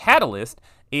Mirror's Edge Catalyst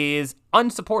is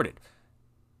unsupported.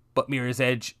 But Mirror's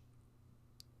Edge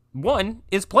 1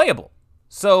 is playable.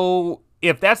 So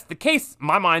if that's the case,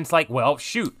 my mind's like, well,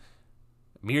 shoot,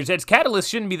 Mirror's Edge Catalyst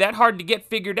shouldn't be that hard to get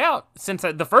figured out since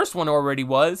the first one already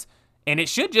was, and it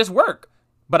should just work.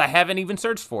 But I haven't even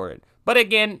searched for it. But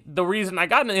again, the reason I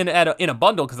got it in a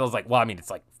bundle, because I was like, well, I mean, it's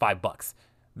like $5.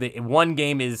 The one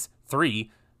game is $3,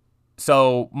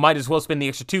 so might as well spend the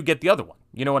extra $2, get the other one.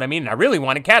 You know what I mean? And I really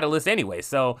wanted Catalyst anyway.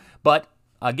 So, but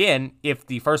again, if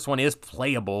the first one is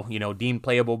playable, deemed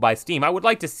playable by Steam, I would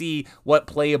like to see what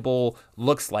playable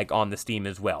looks like on the Steam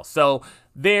as well. So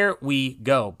there we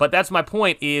go. But that's my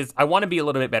point, is I want to be a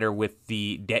little bit better with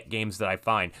the deck games that I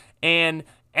find. And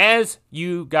as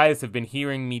you guys have been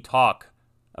hearing me talk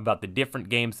about the different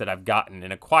games that I've gotten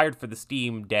and acquired for the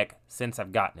Steam Deck since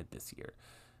I've gotten it this year,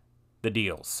 the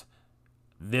deals.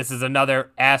 This is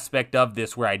another aspect of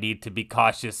this where I need to be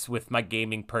cautious with my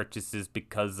gaming purchases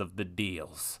because of the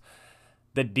deals.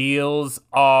 The deals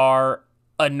are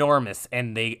enormous,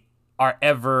 and they are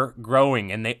ever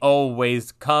growing, and they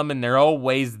always come, and they're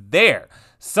always there.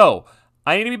 So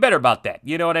I need to be better about that.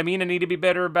 You know what I mean? I need to be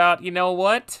better about,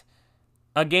 what?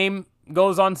 A game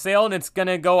goes on sale, and it's going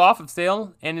to go off of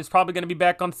sale, and it's probably going to be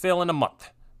back on sale in a month.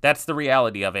 That's the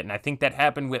reality of it, and I think that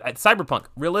happened with Cyberpunk.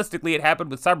 Realistically, it happened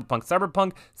with Cyberpunk.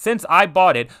 Cyberpunk, since I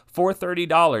bought it for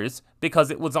 $30 because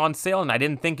it was on sale, and I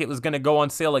didn't think it was going to go on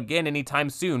sale again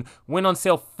anytime soon, went on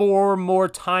sale 4 more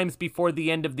times before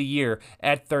the end of the year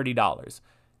at $30.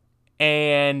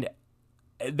 And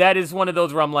that is one of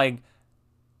those where I'm like,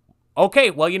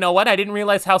 okay, well, you know what? I didn't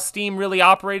realize how Steam really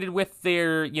operated with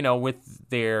their, with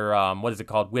their, what is it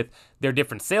called? With their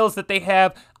different sales that they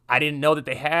have. I didn't know that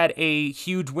they had a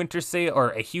huge winter sale,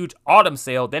 or a huge autumn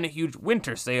sale, then a huge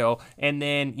winter sale, and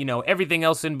then, everything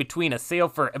else in between, a sale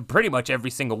for pretty much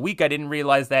every single week. I didn't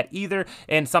realize that either,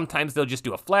 and sometimes they'll just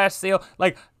do a flash sale.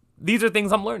 Like, these are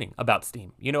things I'm learning about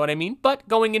Steam, you know what I mean? But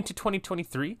going into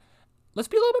 2023, let's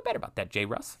be a little bit better about that, J.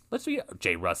 Russ. Let's be,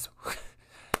 J. Russ.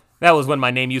 That was when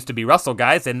my name used to be Russell,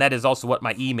 guys, and that is also what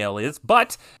my email is.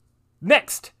 But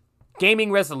next, gaming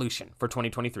resolution for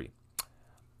 2023.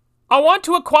 I want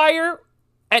to acquire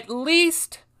at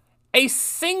least a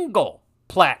single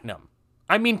platinum.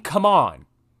 I mean, come on.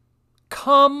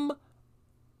 Come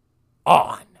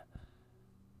on.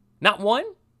 Not one?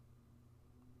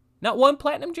 Not one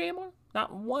platinum JMR?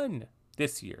 Not one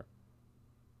this year.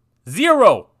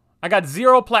 0. I got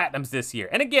 0 platinums this year.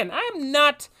 And again, I am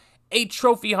not a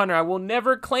trophy hunter. I will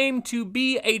never claim to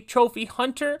be a trophy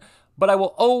hunter, but I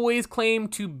will always claim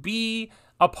to be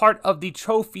a part of the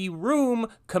trophy room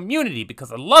community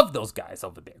because I love those guys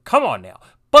over there. Come on now.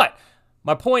 But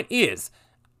my point is,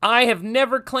 I have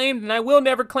never claimed, and I will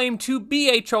never claim, to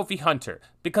be a trophy hunter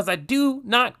because I do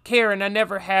not care, and I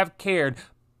never have cared.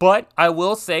 But I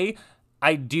will say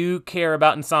I do care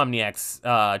about Insomniac's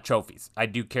trophies. I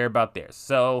do care about theirs.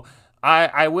 So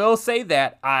I will say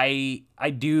that I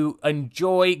do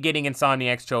enjoy getting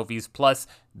Insomniac's trophies. Plus,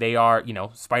 they are,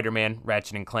 Spider-Man,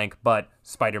 Ratchet and Clank, but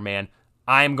Spider-Man.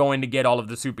 I'm going to get all of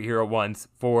the superhero ones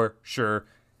for sure.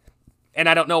 And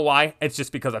I don't know why. It's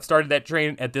just because I've started that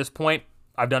train at this point.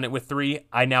 I've done it with 3.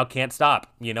 I now can't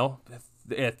stop,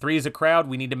 3 is a crowd.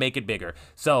 We need to make it bigger.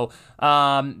 So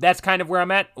that's kind of where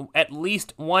I'm at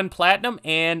least 1 platinum.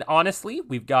 And honestly,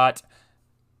 we've got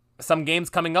some games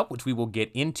coming up, which we will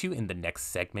get into in the next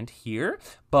segment here.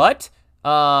 But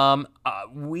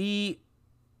we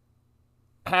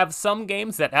have some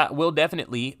games that will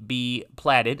definitely be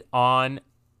platted on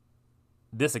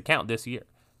this account this year.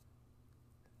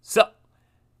 So,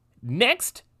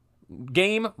 next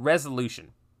game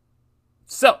resolution.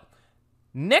 So,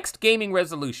 next gaming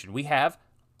resolution, we have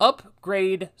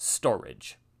upgrade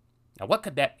storage. Now, what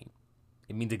could that mean?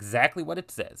 It means exactly what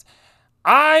it says.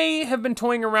 I have been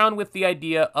toying around with the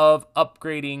idea of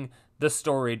upgrading the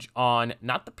storage on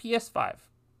not the PS5,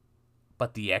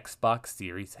 but the Xbox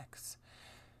Series X.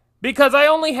 Because I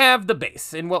only have the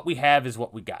base, and what we have is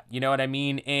what we got. You know what I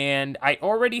mean? And I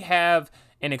already have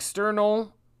an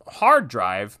external hard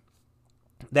drive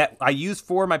that I use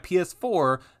for my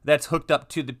PS4 that's hooked up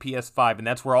to the PS5, and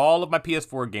that's where all of my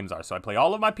PS4 games are. So I play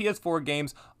all of my PS4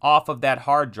 games off of that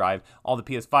hard drive. All the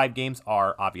PS5 games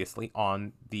are obviously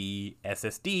on the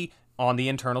SSD on the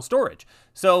internal storage.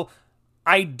 So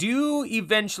I do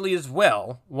eventually as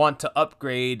well want to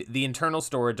upgrade the internal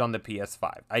storage on the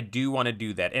PS5. I do want to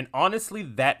do that. And honestly,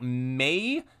 that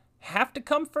may have to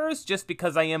come first just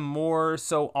because I am more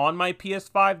so on my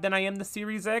PS5 than I am the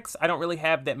Series X. I don't really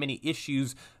have that many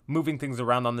issues moving things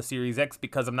around on the Series X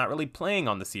because I'm not really playing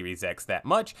on the Series X that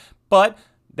much. But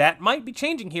that might be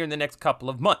changing here in the next couple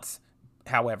of months.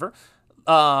 However,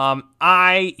 I'm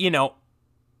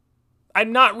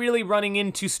not really running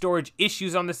into storage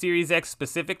issues on the Series X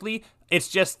specifically. It's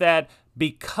just that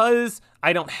because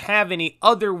I don't have any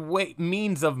other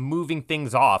means of moving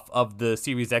things off of the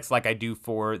Series X like I do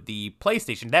for the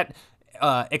PlayStation, that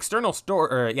external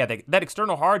that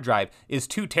external hard drive is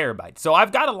 2 terabytes. So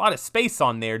I've got a lot of space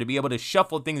on there to be able to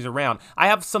shuffle things around. I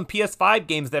have some PS5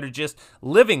 games that are just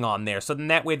living on there, so then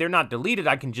that way they're not deleted.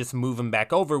 I can just move them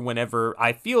back over whenever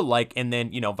I feel like, and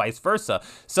then, vice versa.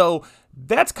 So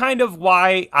that's kind of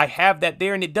why I have that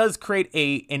there, and it does create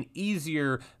an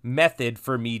easier method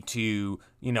for me to,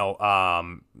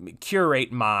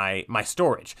 curate my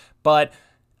storage. But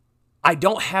I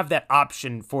don't have that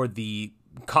option for the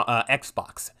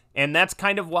Xbox, and that's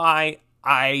kind of why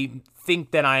I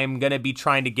think that I'm going to be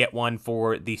trying to get one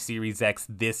for the Series X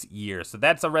this year. So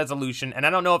that's a resolution, and I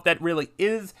don't know if that really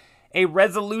is a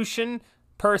resolution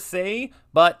per se,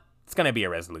 but it's going to be a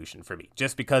resolution for me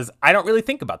just because I don't really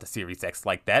think about the Series X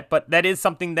like that. But that is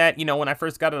something that, when I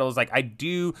first got it, I was like, I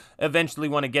do eventually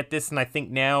want to get this, and I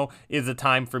think now is the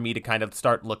time for me to kind of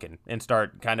start looking and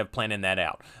start kind of planning that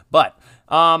out. But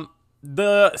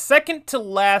the second to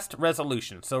last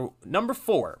resolution, so number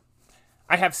 4,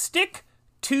 I have stick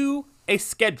to a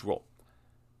schedule.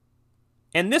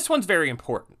 And this one's very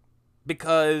important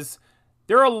because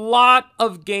there are a lot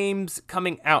of games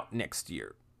coming out next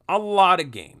year. A lot of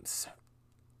games.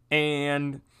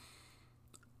 And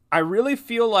I really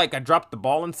feel like I dropped the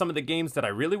ball in some of the games that I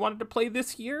really wanted to play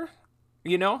this year,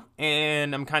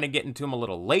 and I'm kind of getting to them a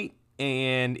little late.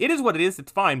 And it is what it is,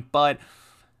 it's fine, but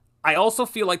I also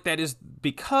feel like that is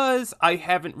because I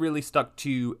haven't really stuck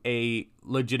to a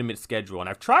legitimate schedule. And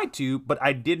I've tried to, but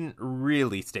I didn't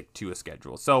really stick to a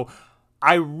schedule. So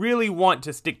I really want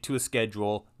to stick to a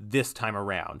schedule this time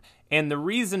around. And the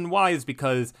reason why is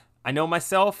because I know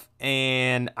myself,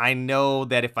 and I know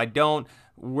that if I don't,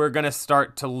 we're going to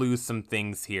start to lose some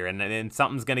things here, and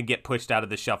something's going to get pushed out of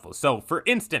the shuffle. So, for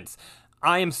instance,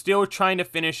 I am still trying to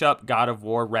finish up God of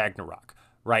War Ragnarok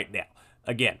right now.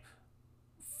 Again,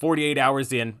 48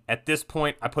 hours in. At this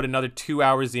point, I put another 2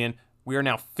 hours in. We are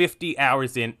now 50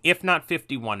 hours in, if not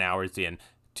 51 hours in,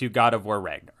 to God of War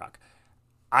Ragnarok.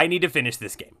 I need to finish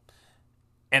this game.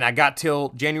 And I got till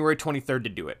January 23rd to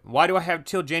do it. Why do I have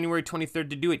till January 23rd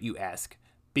to do it, you ask?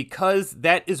 Because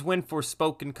that is when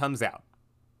Forspoken comes out.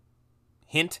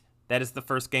 Hint, that is the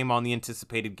first game on the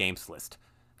anticipated games list.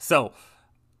 So,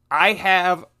 I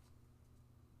have,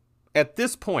 at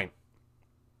this point,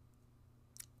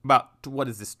 about,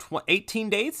 18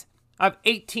 days? I have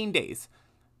 18 days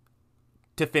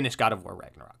to finish God of War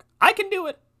Ragnarok. I can do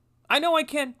it. I know I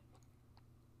can.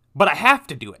 But I have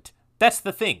to do it. That's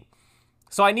the thing.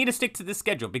 So I need to stick to this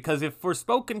schedule, because if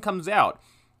Forspoken comes out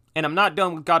and I'm not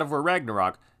done with God of War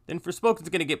Ragnarok, then Forspoken's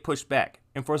going to get pushed back.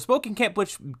 And Forspoken can't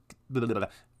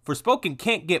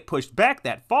get pushed back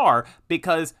that far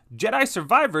because Jedi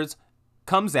Survivors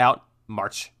comes out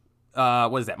March,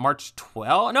 March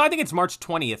 12th? No, I think it's March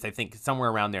 20th, I think,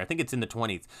 somewhere around there. I think it's in the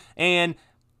 20s. And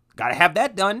gotta have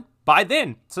that done by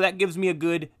then. So that gives me a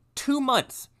good 2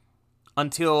 months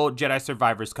until Jedi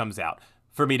Survivors comes out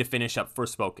for me to finish up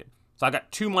Forspoken. So I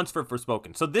got 2 months for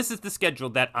Forspoken. So this is the schedule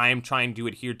that I am trying to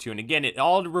adhere to. And again, it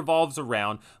all revolves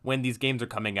around when these games are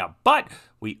coming out. But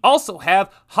we also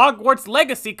have Hogwarts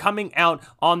Legacy coming out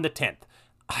on the 10th.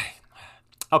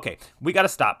 Okay, we gotta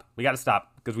stop. We gotta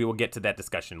stop because we will get to that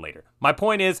discussion later. My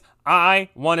point is, I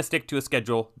want to stick to a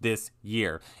schedule this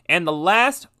year. And the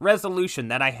last resolution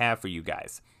that I have for you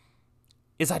guys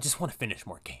is I just want to finish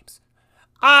more games.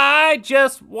 I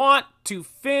just want to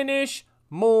finish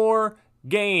more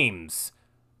games.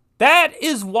 That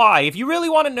is why, if you really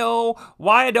want to know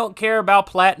why I don't care about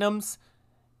platinums,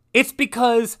 it's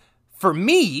because, for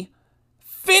me,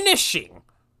 finishing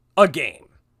a game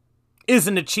is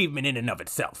an achievement in and of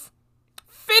itself.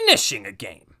 Finishing a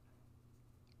game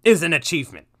is an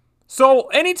achievement. So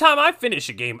anytime I finish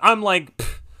a game, I'm like,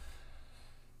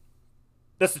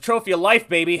 That's the trophy of life,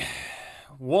 baby.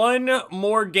 One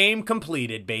more game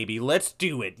completed, baby. Let's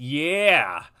do it.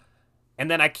 Yeah. And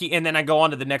then I go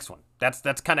on to the next one. That's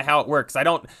kind of how it works. I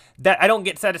don't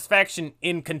get satisfaction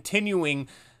in continuing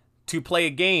to play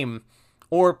a game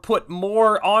or put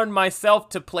more on myself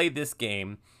to play this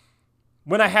game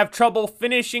when I have trouble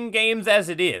finishing games as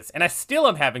it is. And I still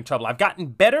am having trouble. I've gotten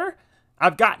better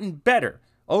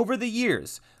over the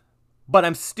years, but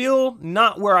I'm still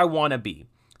not where I want to be.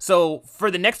 So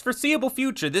for the next foreseeable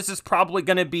future, this is probably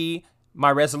going to be my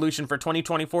resolution for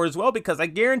 2024 as well, because I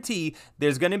guarantee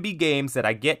there's going to be games that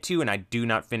I get to and I do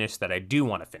not finish that I do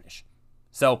want to finish.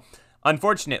 So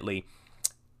unfortunately,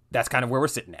 that's kind of where we're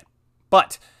sitting at.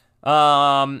 But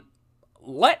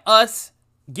let us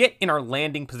get in our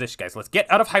landing position, guys. Let's get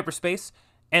out of hyperspace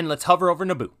and let's hover over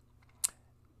Naboo,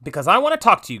 because I want to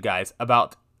talk to you guys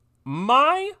about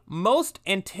my most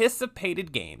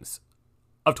anticipated games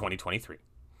of 2023.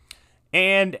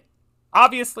 And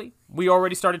obviously, we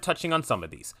already started touching on some of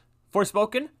these.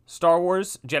 Forspoken, Star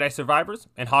Wars Jedi Survivors,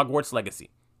 and Hogwarts Legacy.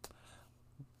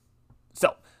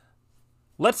 So,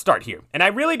 let's start here. And I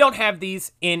really don't have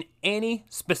these in any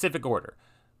specific order.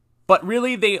 But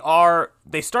really, they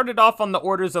started off on the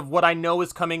orders of what I know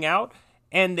is coming out,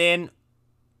 and then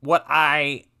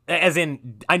I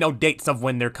know dates of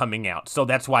when they're coming out. So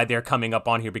that's why they're coming up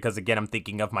on here, because again, I'm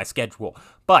thinking of my schedule.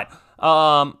 But,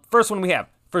 first one we have,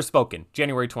 Forspoken,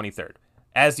 January 23rd.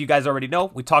 As you guys already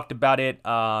know, we talked about it,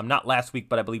 not last week,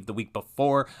 but I believe the week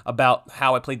before, about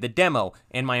how I played the demo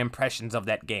and my impressions of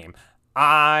that game.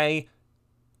 And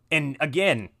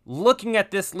again, looking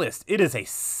at this list, it is a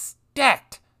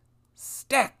stacked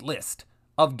list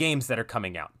of games that are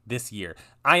coming out this year.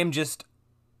 I am just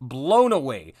blown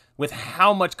away with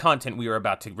how much content we are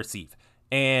about to receive.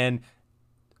 And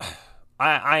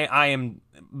I am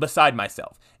beside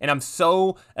myself. And I'm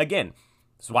so, again,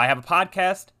 this is why I have a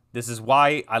podcast. This is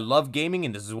why I love gaming,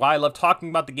 and this is why I love talking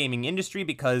about the gaming industry,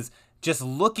 because just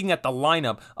looking at the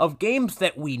lineup of games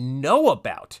that we know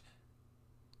about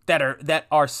that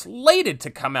are slated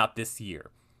to come out this year.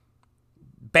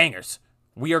 Bangers.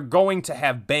 We are going to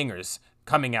have bangers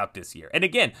coming out this year. And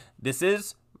again, this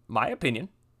is my opinion,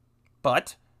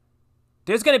 but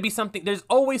there's going to be something, there's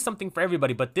always something for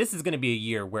everybody, but this is going to be a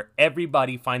year where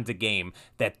everybody finds a game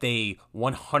that they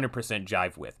 100%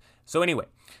 jive with. So anyway,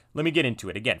 let me get into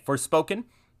it. Again, Forspoken,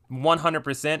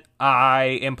 100%. I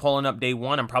am pulling up day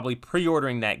one. I'm probably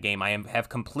pre-ordering that game. I have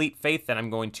complete faith that I'm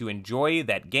going to enjoy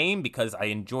that game, because I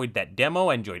enjoyed that demo.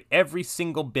 I enjoyed every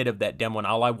single bit of that demo, and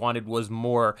all I wanted was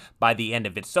more by the end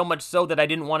of it. So much so that I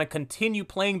didn't want to continue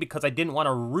playing, because I didn't want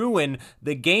to ruin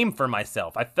the game for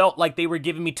myself. I felt like they were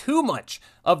giving me too much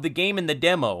of the game in the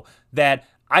demo, that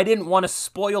I didn't want to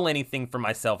spoil anything for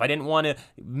myself. I didn't want to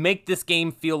make this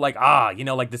game feel like,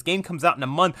 like this game comes out in a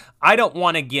month. I don't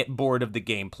want to get bored of the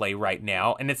gameplay right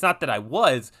now. And it's not that I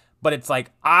was, but it's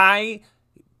like I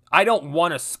don't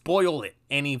want to spoil it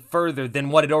any further than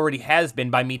what it already has been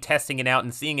by me testing it out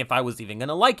and seeing if I was even going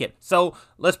to like it. So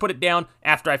let's put it down.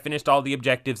 After I finished all the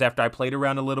objectives, after I played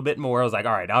around a little bit more, I was like,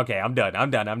 all right, okay, I'm done.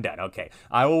 Okay,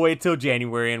 I will wait till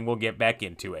January and we'll get back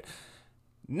into it.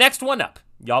 Next one up,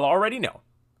 y'all already know.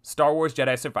 Star Wars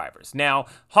Jedi Survivors. Now,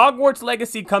 Hogwarts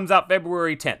Legacy comes out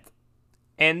February 10th.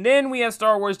 And then we have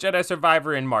Star Wars Jedi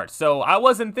Survivor in March. So I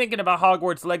wasn't thinking about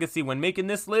Hogwarts Legacy when making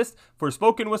this list.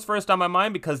 Forspoken was first on my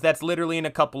mind, because that's literally in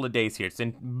a couple of days here. It's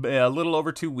in a little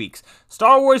over 2 weeks.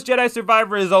 Star Wars Jedi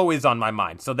Survivor is always on my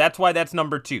mind. So that's why that's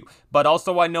number 2. But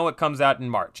also I know it comes out in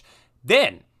March.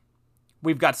 Then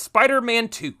we've got Spider-Man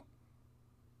 2.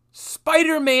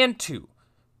 Spider-Man 2.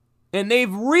 And they've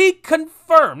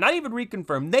reconfirmed, not even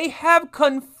reconfirmed, they have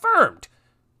confirmed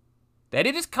that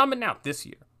it is coming out this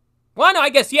year. Well, no, I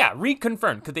guess, yeah,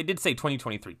 reconfirmed, because they did say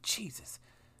 2023. Jesus.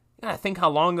 You gotta think how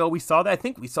long ago we saw that. I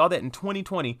think we saw that in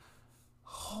 2020.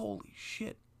 Holy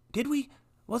shit. Did we?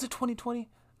 Was it 2020?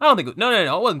 I don't think it was. No,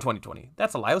 it wasn't 2020.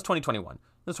 That's a lie. It was 2021. It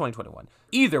was 2021.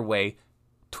 Either way,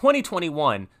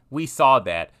 2021, we saw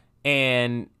that.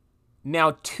 And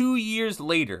now 2 years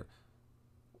later,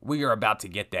 we are about to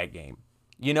get that game.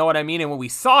 You know what I mean? And when we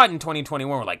saw it in 2021,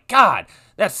 we're like, God,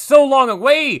 that's so long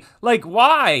away. Like,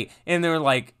 why? And they're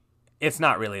like, it's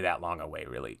not really that long away,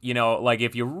 really. You know, like,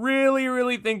 if you really,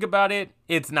 really think about it,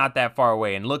 it's not that far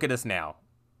away. And look at us now.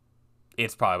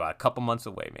 It's probably about a couple months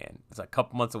away, man. It's a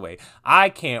couple months away. I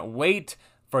can't wait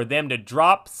for them to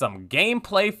drop some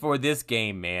gameplay for this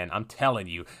game, man. I'm telling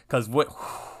you. Because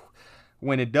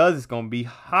when it does, it's going to be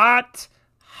hot.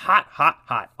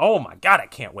 Hot. Oh my God, I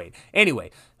can't wait.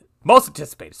 Anyway, most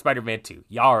anticipated, Spider-Man 2.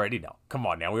 Y'all already know. Come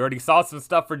on now. We already saw some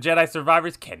stuff for Jedi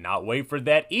Survivors. Cannot wait for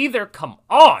that either. Come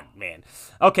on, man.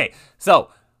 Okay, so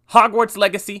Hogwarts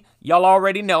Legacy, y'all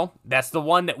already know. That's the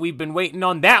one that we've been waiting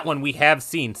on. That one we have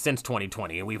seen since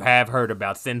 2020, and we have heard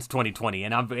about since 2020.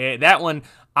 And that one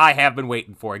I have been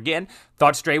waiting for. Again,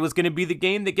 thought Stray was going to be the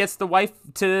game that gets the wife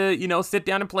to, sit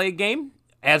down and play a game.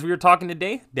 As we were talking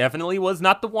today, definitely was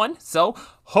not the one. So,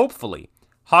 hopefully,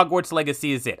 Hogwarts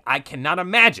Legacy is it. I cannot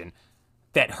imagine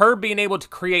that her being able to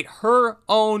create her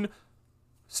own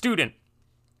student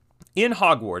in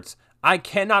Hogwarts, I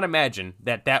cannot imagine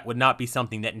that that would not be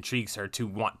something that intrigues her to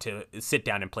want to sit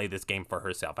down and play this game for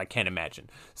herself. I can't imagine.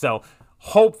 So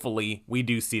hopefully we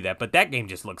do see that. But that game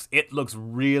just looks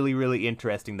really, really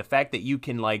interesting. The fact that you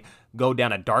can like go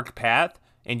down a dark path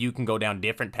and you can go down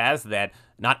different paths that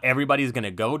not everybody's going to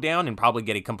go down and probably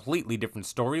get a completely different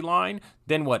storyline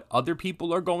than what other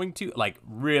people are going to. Like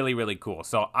really, really cool.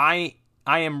 So I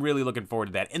am really looking forward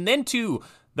to that. And then too,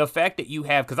 the fact that you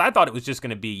have, because I thought it was just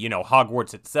going to be,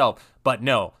 Hogwarts itself, but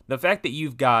no, the fact that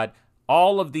you've got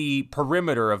all of the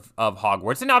perimeter of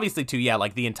Hogwarts, and obviously too, yeah,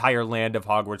 like the entire land of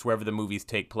Hogwarts, wherever the movies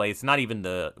take place, not even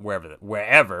the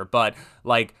wherever, but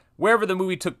like wherever the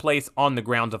movie took place on the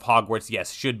grounds of Hogwarts,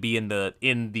 yes, should be in the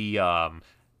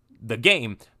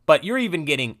game, but you're even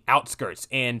getting outskirts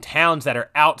and towns that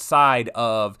are outside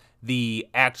of the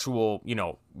actual,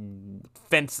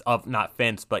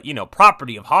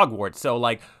 property of Hogwarts. So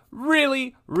like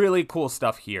really, really cool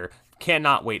stuff here.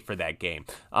 Cannot wait for that game.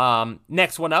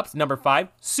 Next one up, number 5,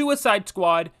 Suicide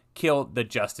Squad killed the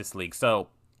Justice League. So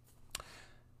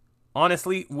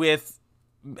honestly, with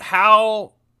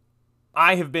how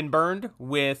I have been burned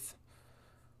with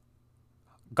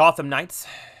Gotham Knights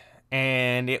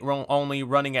and it only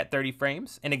running at 30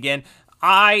 frames, and again,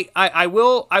 I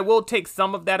will take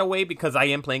some of that away because I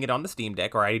am playing it on the Steam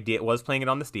Deck, or was playing it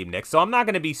on the Steam Deck, so I'm not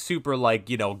going to be super like,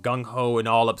 gung-ho and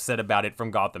all upset about it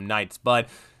from Gotham Knights, but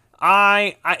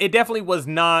it definitely was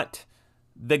not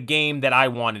the game that I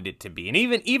wanted it to be. And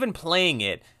even playing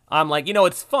it, I'm like,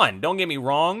 it's fun, don't get me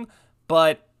wrong,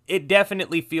 but it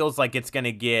definitely feels like it's going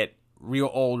to get real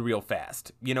old real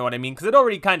fast. You know what I mean? Because it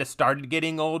already kind of started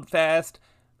getting old fast,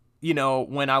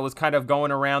 when I was kind of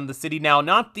going around the city. Now,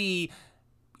 not the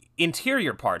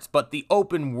interior parts, but the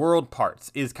open world parts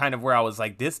is kind of where I was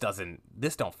like, this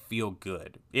don't feel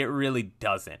good. It really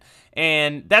doesn't.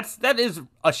 And that is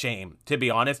a shame, to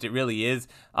be honest. It really is.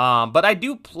 But I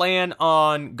do plan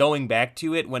on going back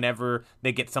to it whenever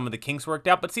they get some of the kinks worked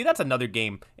out. But see, that's another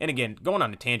game. And again, going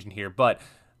on a tangent here, but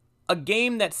a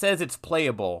game that says it's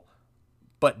playable,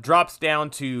 but drops down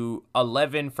to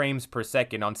 11 frames per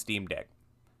second on Steam Deck.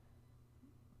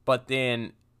 But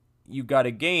then you got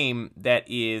a game that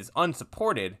is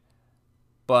unsupported,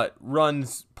 but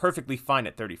runs perfectly fine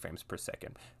at 30 frames per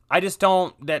second. I just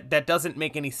don't, that doesn't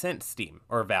make any sense, Steam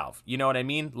or Valve. You know what I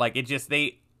mean? Like,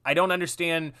 I don't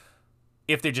understand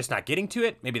if they're just not getting to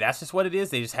it. Maybe that's just what it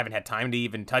is. They just haven't had time to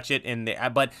even touch it.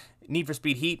 But Need for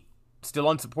Speed Heat, still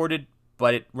unsupported,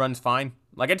 but it runs fine.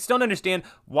 Like, I just don't understand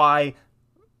why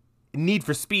Need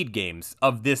for Speed games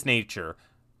of this nature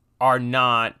are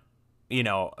not,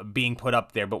 being put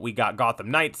up there, but we got Gotham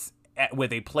Knights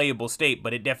with a playable state,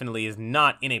 but it definitely is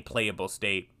not in a playable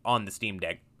state on the Steam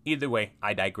Deck. Either way,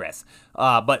 I digress.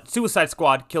 But Suicide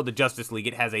Squad killed the Justice League.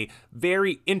 It has a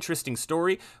very interesting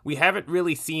story. We haven't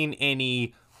really seen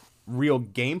any real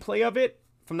gameplay of it,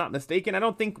 if I'm not mistaken. I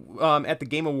don't think at the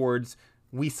Game Awards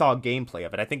we saw gameplay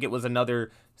of it. I think it was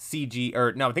another CG,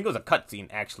 I think it was a cutscene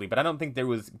actually, but I don't think there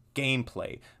was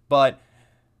gameplay. But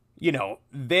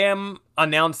them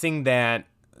announcing that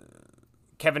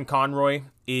Kevin Conroy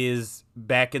is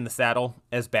back in the saddle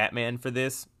as Batman for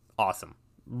this, awesome.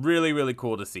 Really, really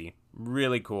cool to see.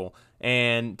 Really cool.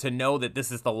 And to know that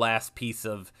this is the last piece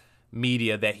of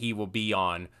media that he will be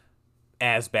on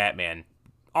as Batman,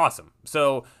 awesome.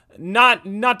 So not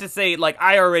to say like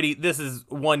this is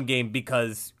one game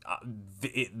because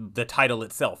the title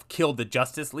itself killed the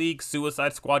Justice League.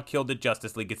 Suicide Squad killed the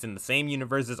Justice League. It's in the same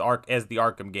universe as the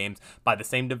Arkham games by the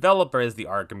same developer as the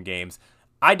Arkham games.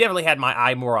 I definitely had my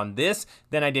eye more on this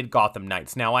than I did Gotham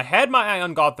Knights. Now, I had my eye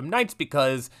on Gotham Knights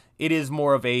because it is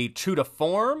more of a true to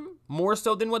form, more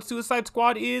so than what Suicide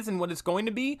Squad is and what it's going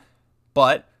to be.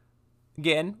 But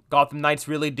again, Gotham Knights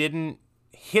really didn't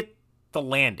hit the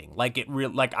landing like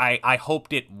I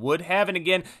hoped it would have. And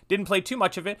again, didn't play too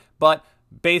much of it, but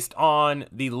based on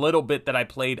the little bit that I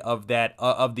played of that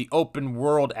of the open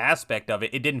world aspect of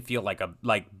it, it didn't feel like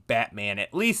Batman,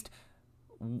 at least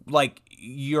like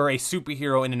you're a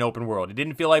superhero in an open world. It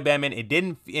didn't feel like Batman. It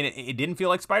didn't feel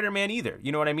like Spider-Man either.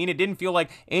 You know what I mean? It didn't feel like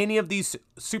any of these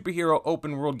superhero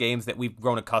open world games that we've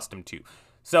grown accustomed to.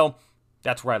 So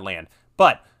that's where I land.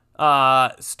 But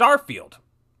Starfield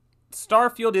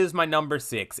Starfield is my number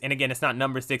 6. And again, it's not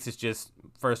number 6, it's just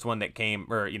first one that came,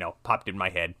 or, popped in my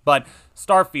head. But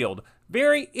Starfield,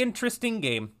 very interesting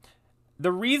game.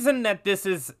 The reason that this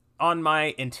is on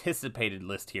my anticipated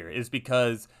list here is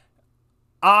because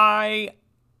I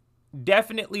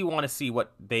definitely want to see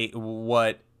what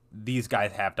these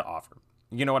guys have to offer.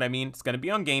 You know what I mean? It's going to be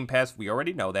on Game Pass. We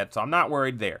already know that, so I'm not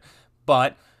worried there.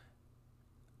 But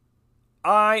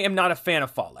I am not a fan of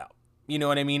Fallout. You know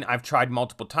what I mean? I've tried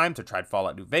multiple times. I tried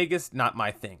Fallout New Vegas, not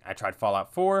my thing. I tried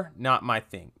Fallout 4, not my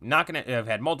thing. I've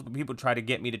had multiple people try to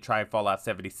get me to try Fallout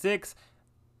 76.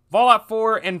 Fallout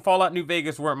 4 and Fallout New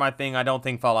Vegas weren't my thing. I don't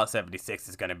think Fallout 76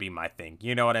 is going to be my thing.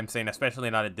 You know what I'm saying? Especially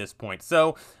not at this point.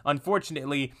 So,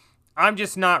 unfortunately, I'm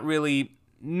just not really,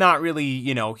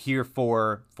 here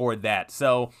for that.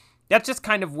 So, that's just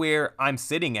kind of where I'm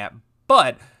sitting at.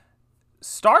 But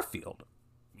Starfield,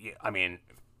 I mean,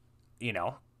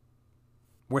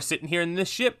 we're sitting here in this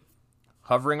ship,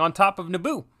 hovering on top of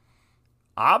Naboo.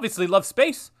 I obviously love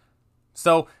space.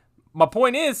 So, my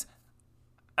point is,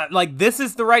 this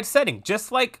is the right setting.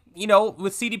 Just like,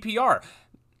 with CDPR.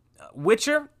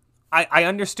 Witcher, I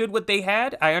understood what they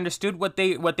had. I understood what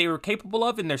they were capable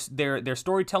of in their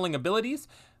storytelling abilities.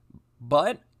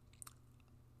 But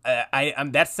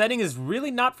that setting is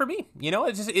really not for me.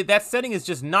 That setting is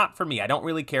just not for me. I don't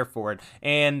really care for it.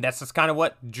 And that's just kind of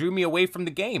what drew me away from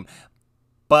the game.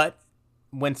 But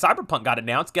when Cyberpunk got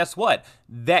announced, guess what?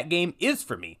 That game is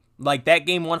for me. That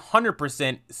game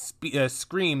 100%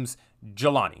 screams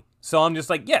Jelani. So I'm just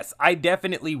like, yes, I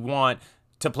definitely want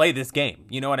to play this game.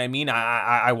 You know what I mean?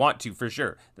 I want to, for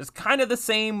sure. That's kind of the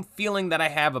same feeling that I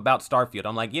have about Starfield.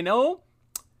 I'm like,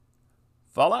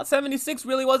 Fallout 76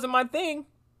 really wasn't my thing.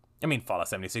 I mean, Fallout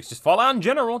 76, just Fallout in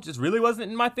general, just really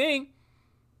wasn't my thing.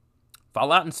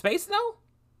 Fallout in space, though?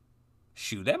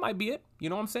 Shoot, that might be it. You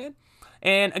know what I'm saying?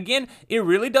 And again, it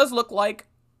really does look like,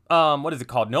 what is it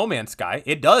called? No Man's Sky.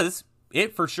 It does.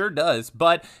 It for sure does.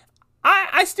 But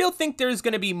I still think there's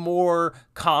going to be more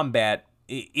combat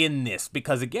in this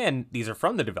because, again, these are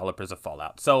from the developers of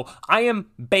Fallout. So I am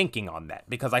banking on that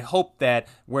because I hope that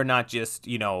we're not just,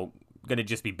 going to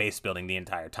just be base building the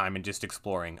entire time and just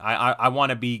exploring. I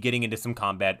want to be getting into some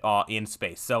combat in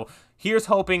space. So here's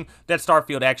hoping that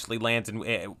Starfield actually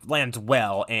lands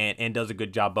well and does a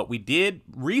good job. But we did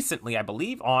recently, I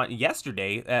believe, on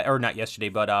yesterday, or not yesterday,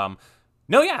 but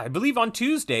I believe on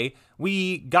Tuesday,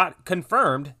 we got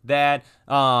confirmed that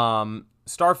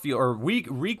Starfield, or we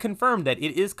reconfirmed that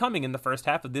it is coming in the first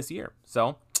half of this year.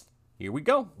 So here we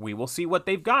go. We will see what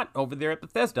they've got over there at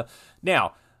Bethesda.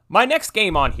 Now, my next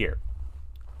game on here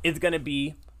is going to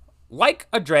be Like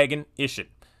a Dragon Ishin.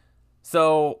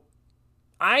 So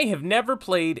I have never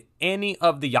played any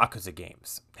of the Yakuza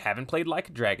games. Haven't played Like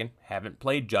a Dragon, haven't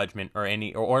played Judgment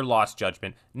or Lost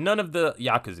Judgment. None of the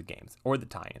Yakuza games or the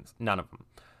tie-ins. None of them.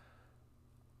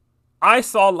 I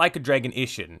saw Like a Dragon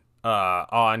Ishin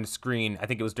on screen. I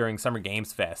think it was during Summer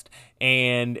Games Fest.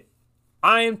 And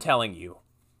I am telling you,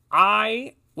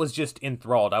 I was just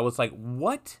enthralled. I was like,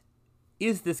 what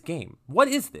is this game? What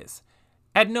is this?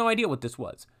 I had no idea what this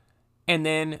was. And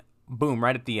then, boom,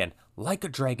 right at the end, Like a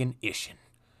Dragon Ishin.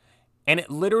 And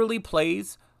it literally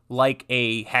plays like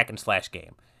a hack and slash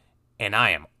game. And I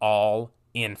am all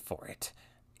in for it.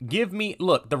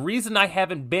 Look, the reason I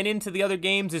haven't been into the other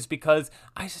games is because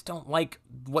I just don't like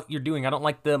what you're doing. I don't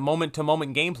like the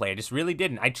moment-to-moment gameplay. I just really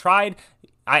didn't. I tried,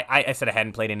 I said I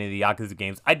hadn't played any of the Yakuza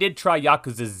games. I did try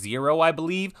Yakuza 0, I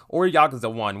believe, or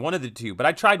Yakuza 1, one of the two. But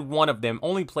I tried one of them,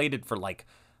 only played it for like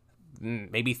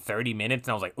maybe 30 minutes,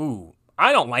 and I was like, ooh,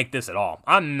 I don't like this at all.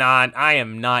 I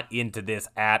am not into this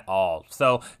at all.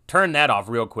 So turn that off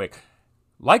real quick.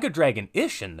 Like a Dragon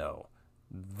Ishin, though,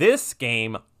 this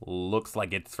game looks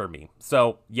like it's for me.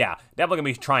 So yeah, definitely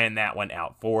gonna be trying that one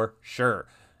out for sure.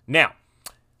 Now,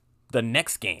 the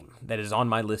next game that is on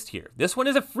my list here. This one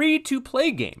is a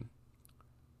free-to-play game.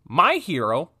 My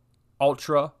Hero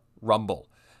Ultra Rumble.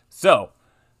 So,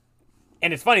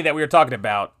 and it's funny that we were talking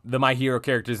about the My Hero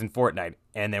characters in Fortnite,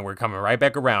 and then we're coming right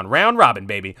back around. Round robin,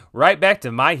 baby. Right back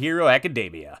to My Hero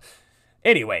Academia.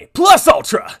 Anyway, Plus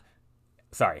Ultra.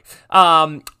 Sorry.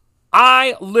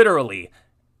 I literally,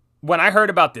 when I heard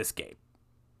about this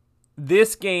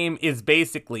game is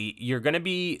basically, you're going to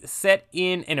be set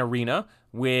in an arena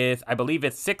with, I believe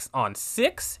it's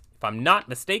 6-on-6, if I'm not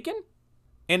mistaken.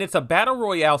 And it's a battle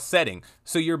royale setting.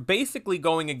 So you're basically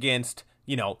going against,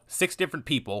 6 different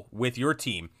people with your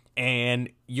team.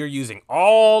 And you're using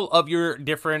all of your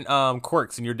different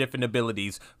quirks and your different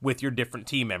abilities with your different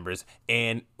team members.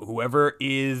 And whoever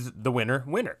is the winner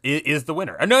is the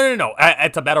winner. No.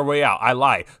 It's a battle royale. I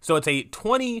lie. So it's a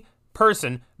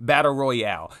 20-person battle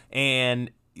royale.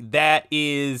 And that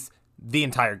is the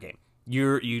entire game.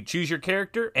 You choose your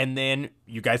character, and then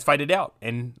you guys fight it out,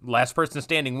 and last person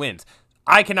standing wins.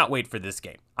 I cannot wait for this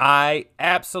game. I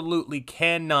absolutely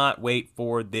cannot wait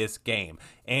for this game.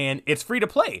 And it's free to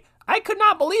play. I could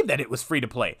not believe that it was free to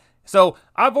play. So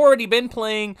I've already been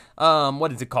playing,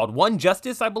 what is it called? One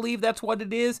Justice, I believe that's what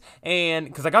it is. And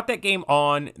because I got that game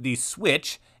on the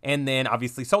Switch, and then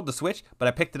obviously sold the Switch, but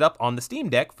I picked it up on the Steam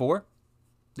Deck for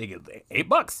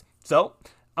 $8. So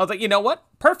I was like, you know what?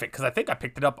 Perfect, because I think I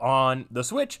picked it up on the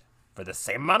Switch for the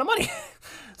same amount of money.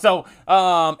 So,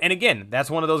 and again, that's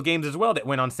one of those games as well that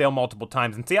went on sale multiple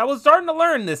times. And see, I was starting to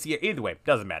learn this year. Either way,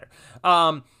 doesn't matter.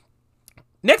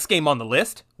 Next game on the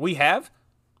list, we have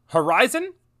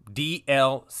Horizon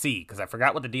DLC, because I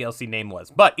forgot what the DLC name was.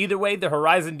 But either way, the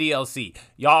Horizon DLC,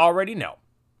 y'all already know.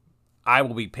 I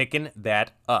will be picking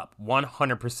that up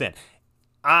 100%.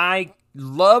 I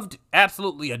loved,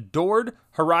 absolutely adored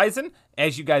Horizon.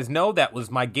 As you guys know, that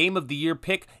was my Game of the Year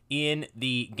pick in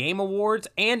the Game Awards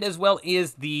and as well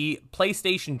as the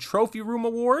PlayStation Trophy Room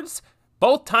Awards.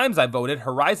 Both times I voted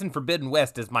Horizon Forbidden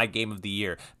West as my Game of the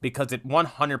Year because it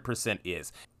 100%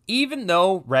 is. Even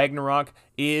though Ragnarok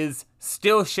is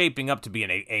still shaping up to be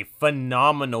a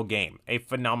phenomenal game,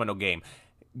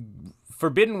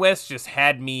 Forbidden West just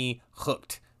had me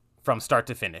hooked from start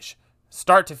to finish.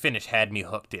 Start to finish had me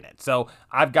hooked in it. So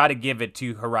I've got to give it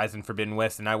to Horizon Forbidden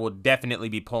West, and I will definitely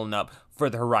be pulling up for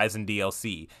the Horizon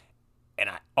DLC. And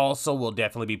I also will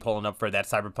definitely be pulling up for that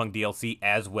Cyberpunk DLC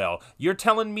as well. You're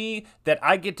telling me that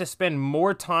I get to spend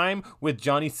more time with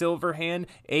Johnny Silverhand,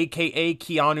 a.k.a.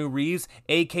 Keanu Reeves,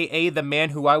 a.k.a. the man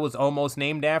who I was almost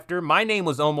named after? My name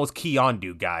was almost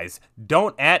Keanu, guys.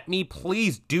 Don't at me.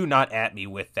 Please do not at me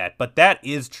with that. But that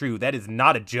is true. That is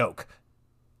not a joke.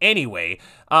 Anyway,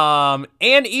 and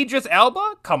Idris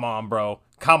Elba? Come on, bro.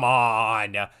 Come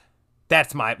on.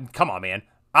 Come on, man.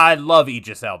 I love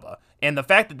Idris Elba. And the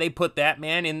fact that they put that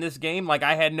man in this game, like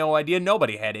I had no idea,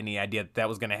 nobody had any idea that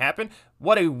was going to happen.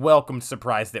 What a welcome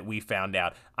surprise that we found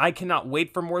out. I cannot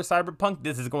wait for more Cyberpunk.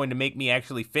 This is going to make me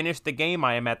actually finish the game.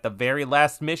 I am at the very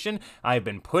last mission. I've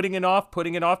been putting it off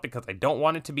because I don't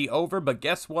want it to be over. But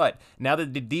guess what? Now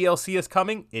that the DLC is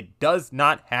coming, it does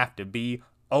not have to be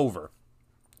over.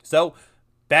 So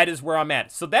that is where I'm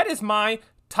at. So that is my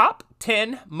top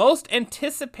 10 most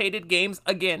anticipated games.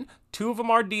 Again, 2 of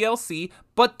them are DLC,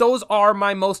 but those are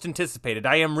my most anticipated.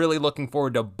 I am really looking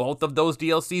forward to both of those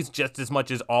DLCs just as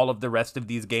much as all of the rest of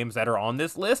these games that are on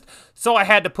this list, so I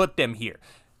had to put them here.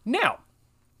 Now,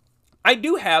 I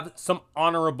do have some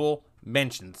honorable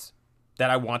mentions that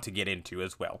I want to get into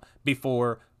as well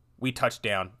before we touch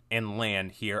down and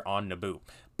land here on Naboo.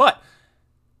 But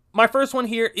my first one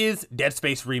here is Dead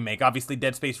Space Remake. Obviously,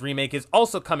 Dead Space Remake is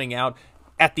also coming out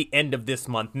at the end of this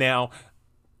month. Now,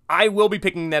 I will be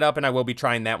picking that up and I will be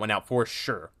trying that one out for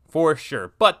sure. For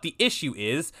sure. But the issue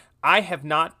is, I have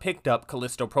not picked up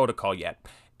Callisto Protocol yet.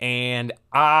 And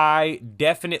I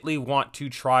definitely want to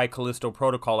try Callisto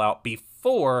Protocol out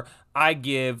before I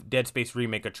give Dead Space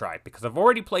Remake a try. Because I've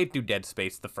already played through Dead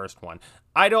Space, the first one.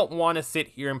 I don't want to sit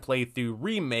here and play through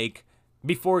Remake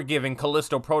before giving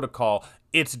Callisto Protocol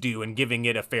its due and giving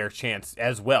it a fair chance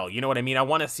as well. You know what I mean? I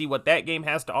want to see what that game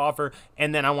has to offer,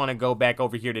 and then I want to go back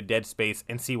over here to Dead Space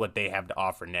and see what they have to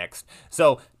offer next.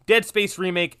 So, Dead Space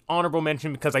Remake, honorable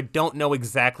mention because I don't know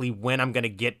exactly when I'm going to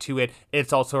get to it.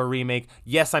 It's also a remake.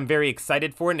 Yes, I'm very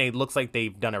excited for it, and it looks like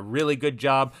they've done a really good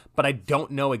job, but I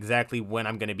don't know exactly when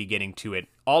I'm going to be getting to it.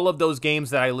 All of those games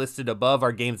that I listed above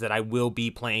are games that I will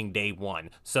be playing day one.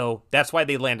 So, that's why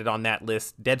they landed on that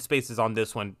list. Dead Space is on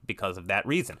this one because of that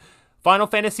reason. Final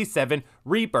Fantasy VII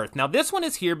Rebirth. Now, this one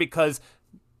is here because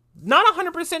not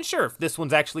 100% sure if this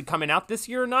one's actually coming out this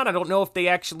year or not. I don't know if they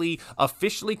actually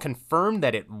officially confirmed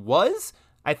that it was.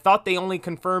 I thought they only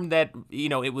confirmed that, you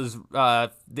know, it was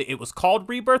called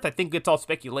Rebirth. I think it's all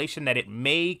speculation that it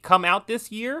may come out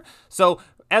this year. So,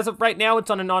 as of right now, it's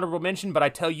on an honorable mention, but I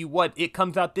tell you what, it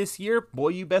comes out this year. Boy,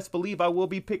 you best believe I will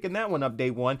be picking that one up day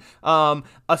one.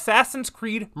 Assassin's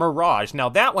Creed Mirage. Now,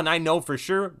 that one I know for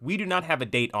sure we do not have a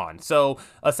date on. So,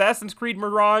 Assassin's Creed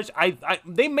Mirage,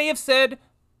 they may have said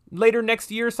later next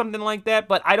year, something like that,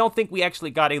 but I don't think we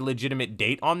actually got a legitimate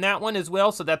date on that one as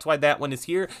well, so that's why that one is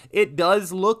here. It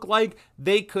does look like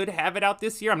they could have it out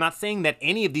this year. I'm not saying that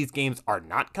any of these games are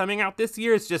not coming out this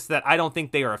year, it's just that I don't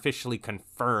think they are officially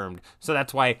confirmed, so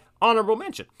that's why honorable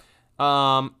mention.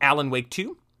 Alan Wake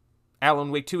 2. Alan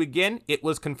Wake 2 again, it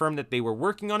was confirmed that they were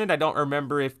working on it. I don't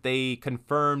remember if they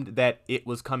confirmed that it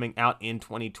was coming out in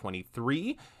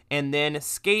 2023. And then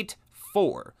Skate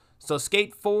 4. So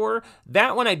Skate 4,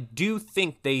 that one I do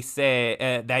think they say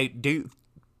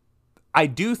I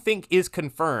do think is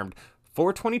confirmed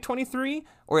for 2023,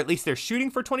 or at least they're shooting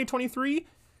for 2023.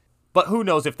 But who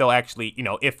knows if they'll actually,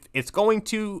 if it's going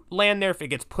to land there, if it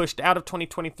gets pushed out of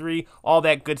 2023, all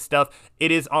that good stuff.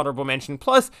 It is honorable mention.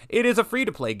 Plus, it is a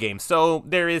free-to-play game. So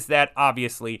there is that,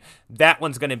 obviously. That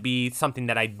one's going to be something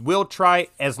that I will try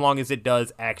as long as it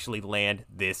does actually land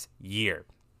this year.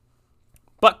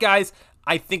 But guys,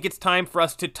 I think it's time for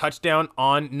us to touch down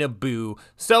on Naboo.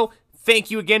 So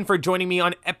thank you again for joining me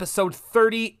on episode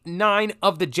 39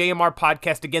 of the JMR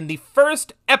podcast. Again, the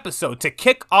first episode to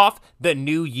kick off the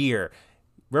new year.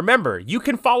 Remember, you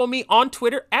can follow me on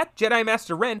Twitter at Jedi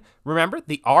Master Ren. Remember,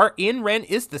 the R in Ren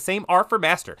is the same R for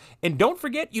Master. And don't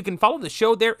forget, you can follow the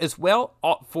show there as well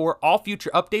for all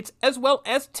future updates, as well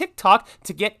as TikTok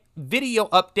to get video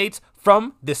updates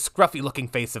from this scruffy looking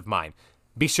face of mine.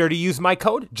 Be sure to use my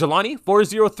code,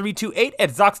 Jelani40328 at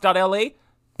Zox.la.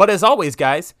 But as always,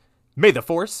 guys, may the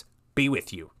Force be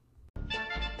with you.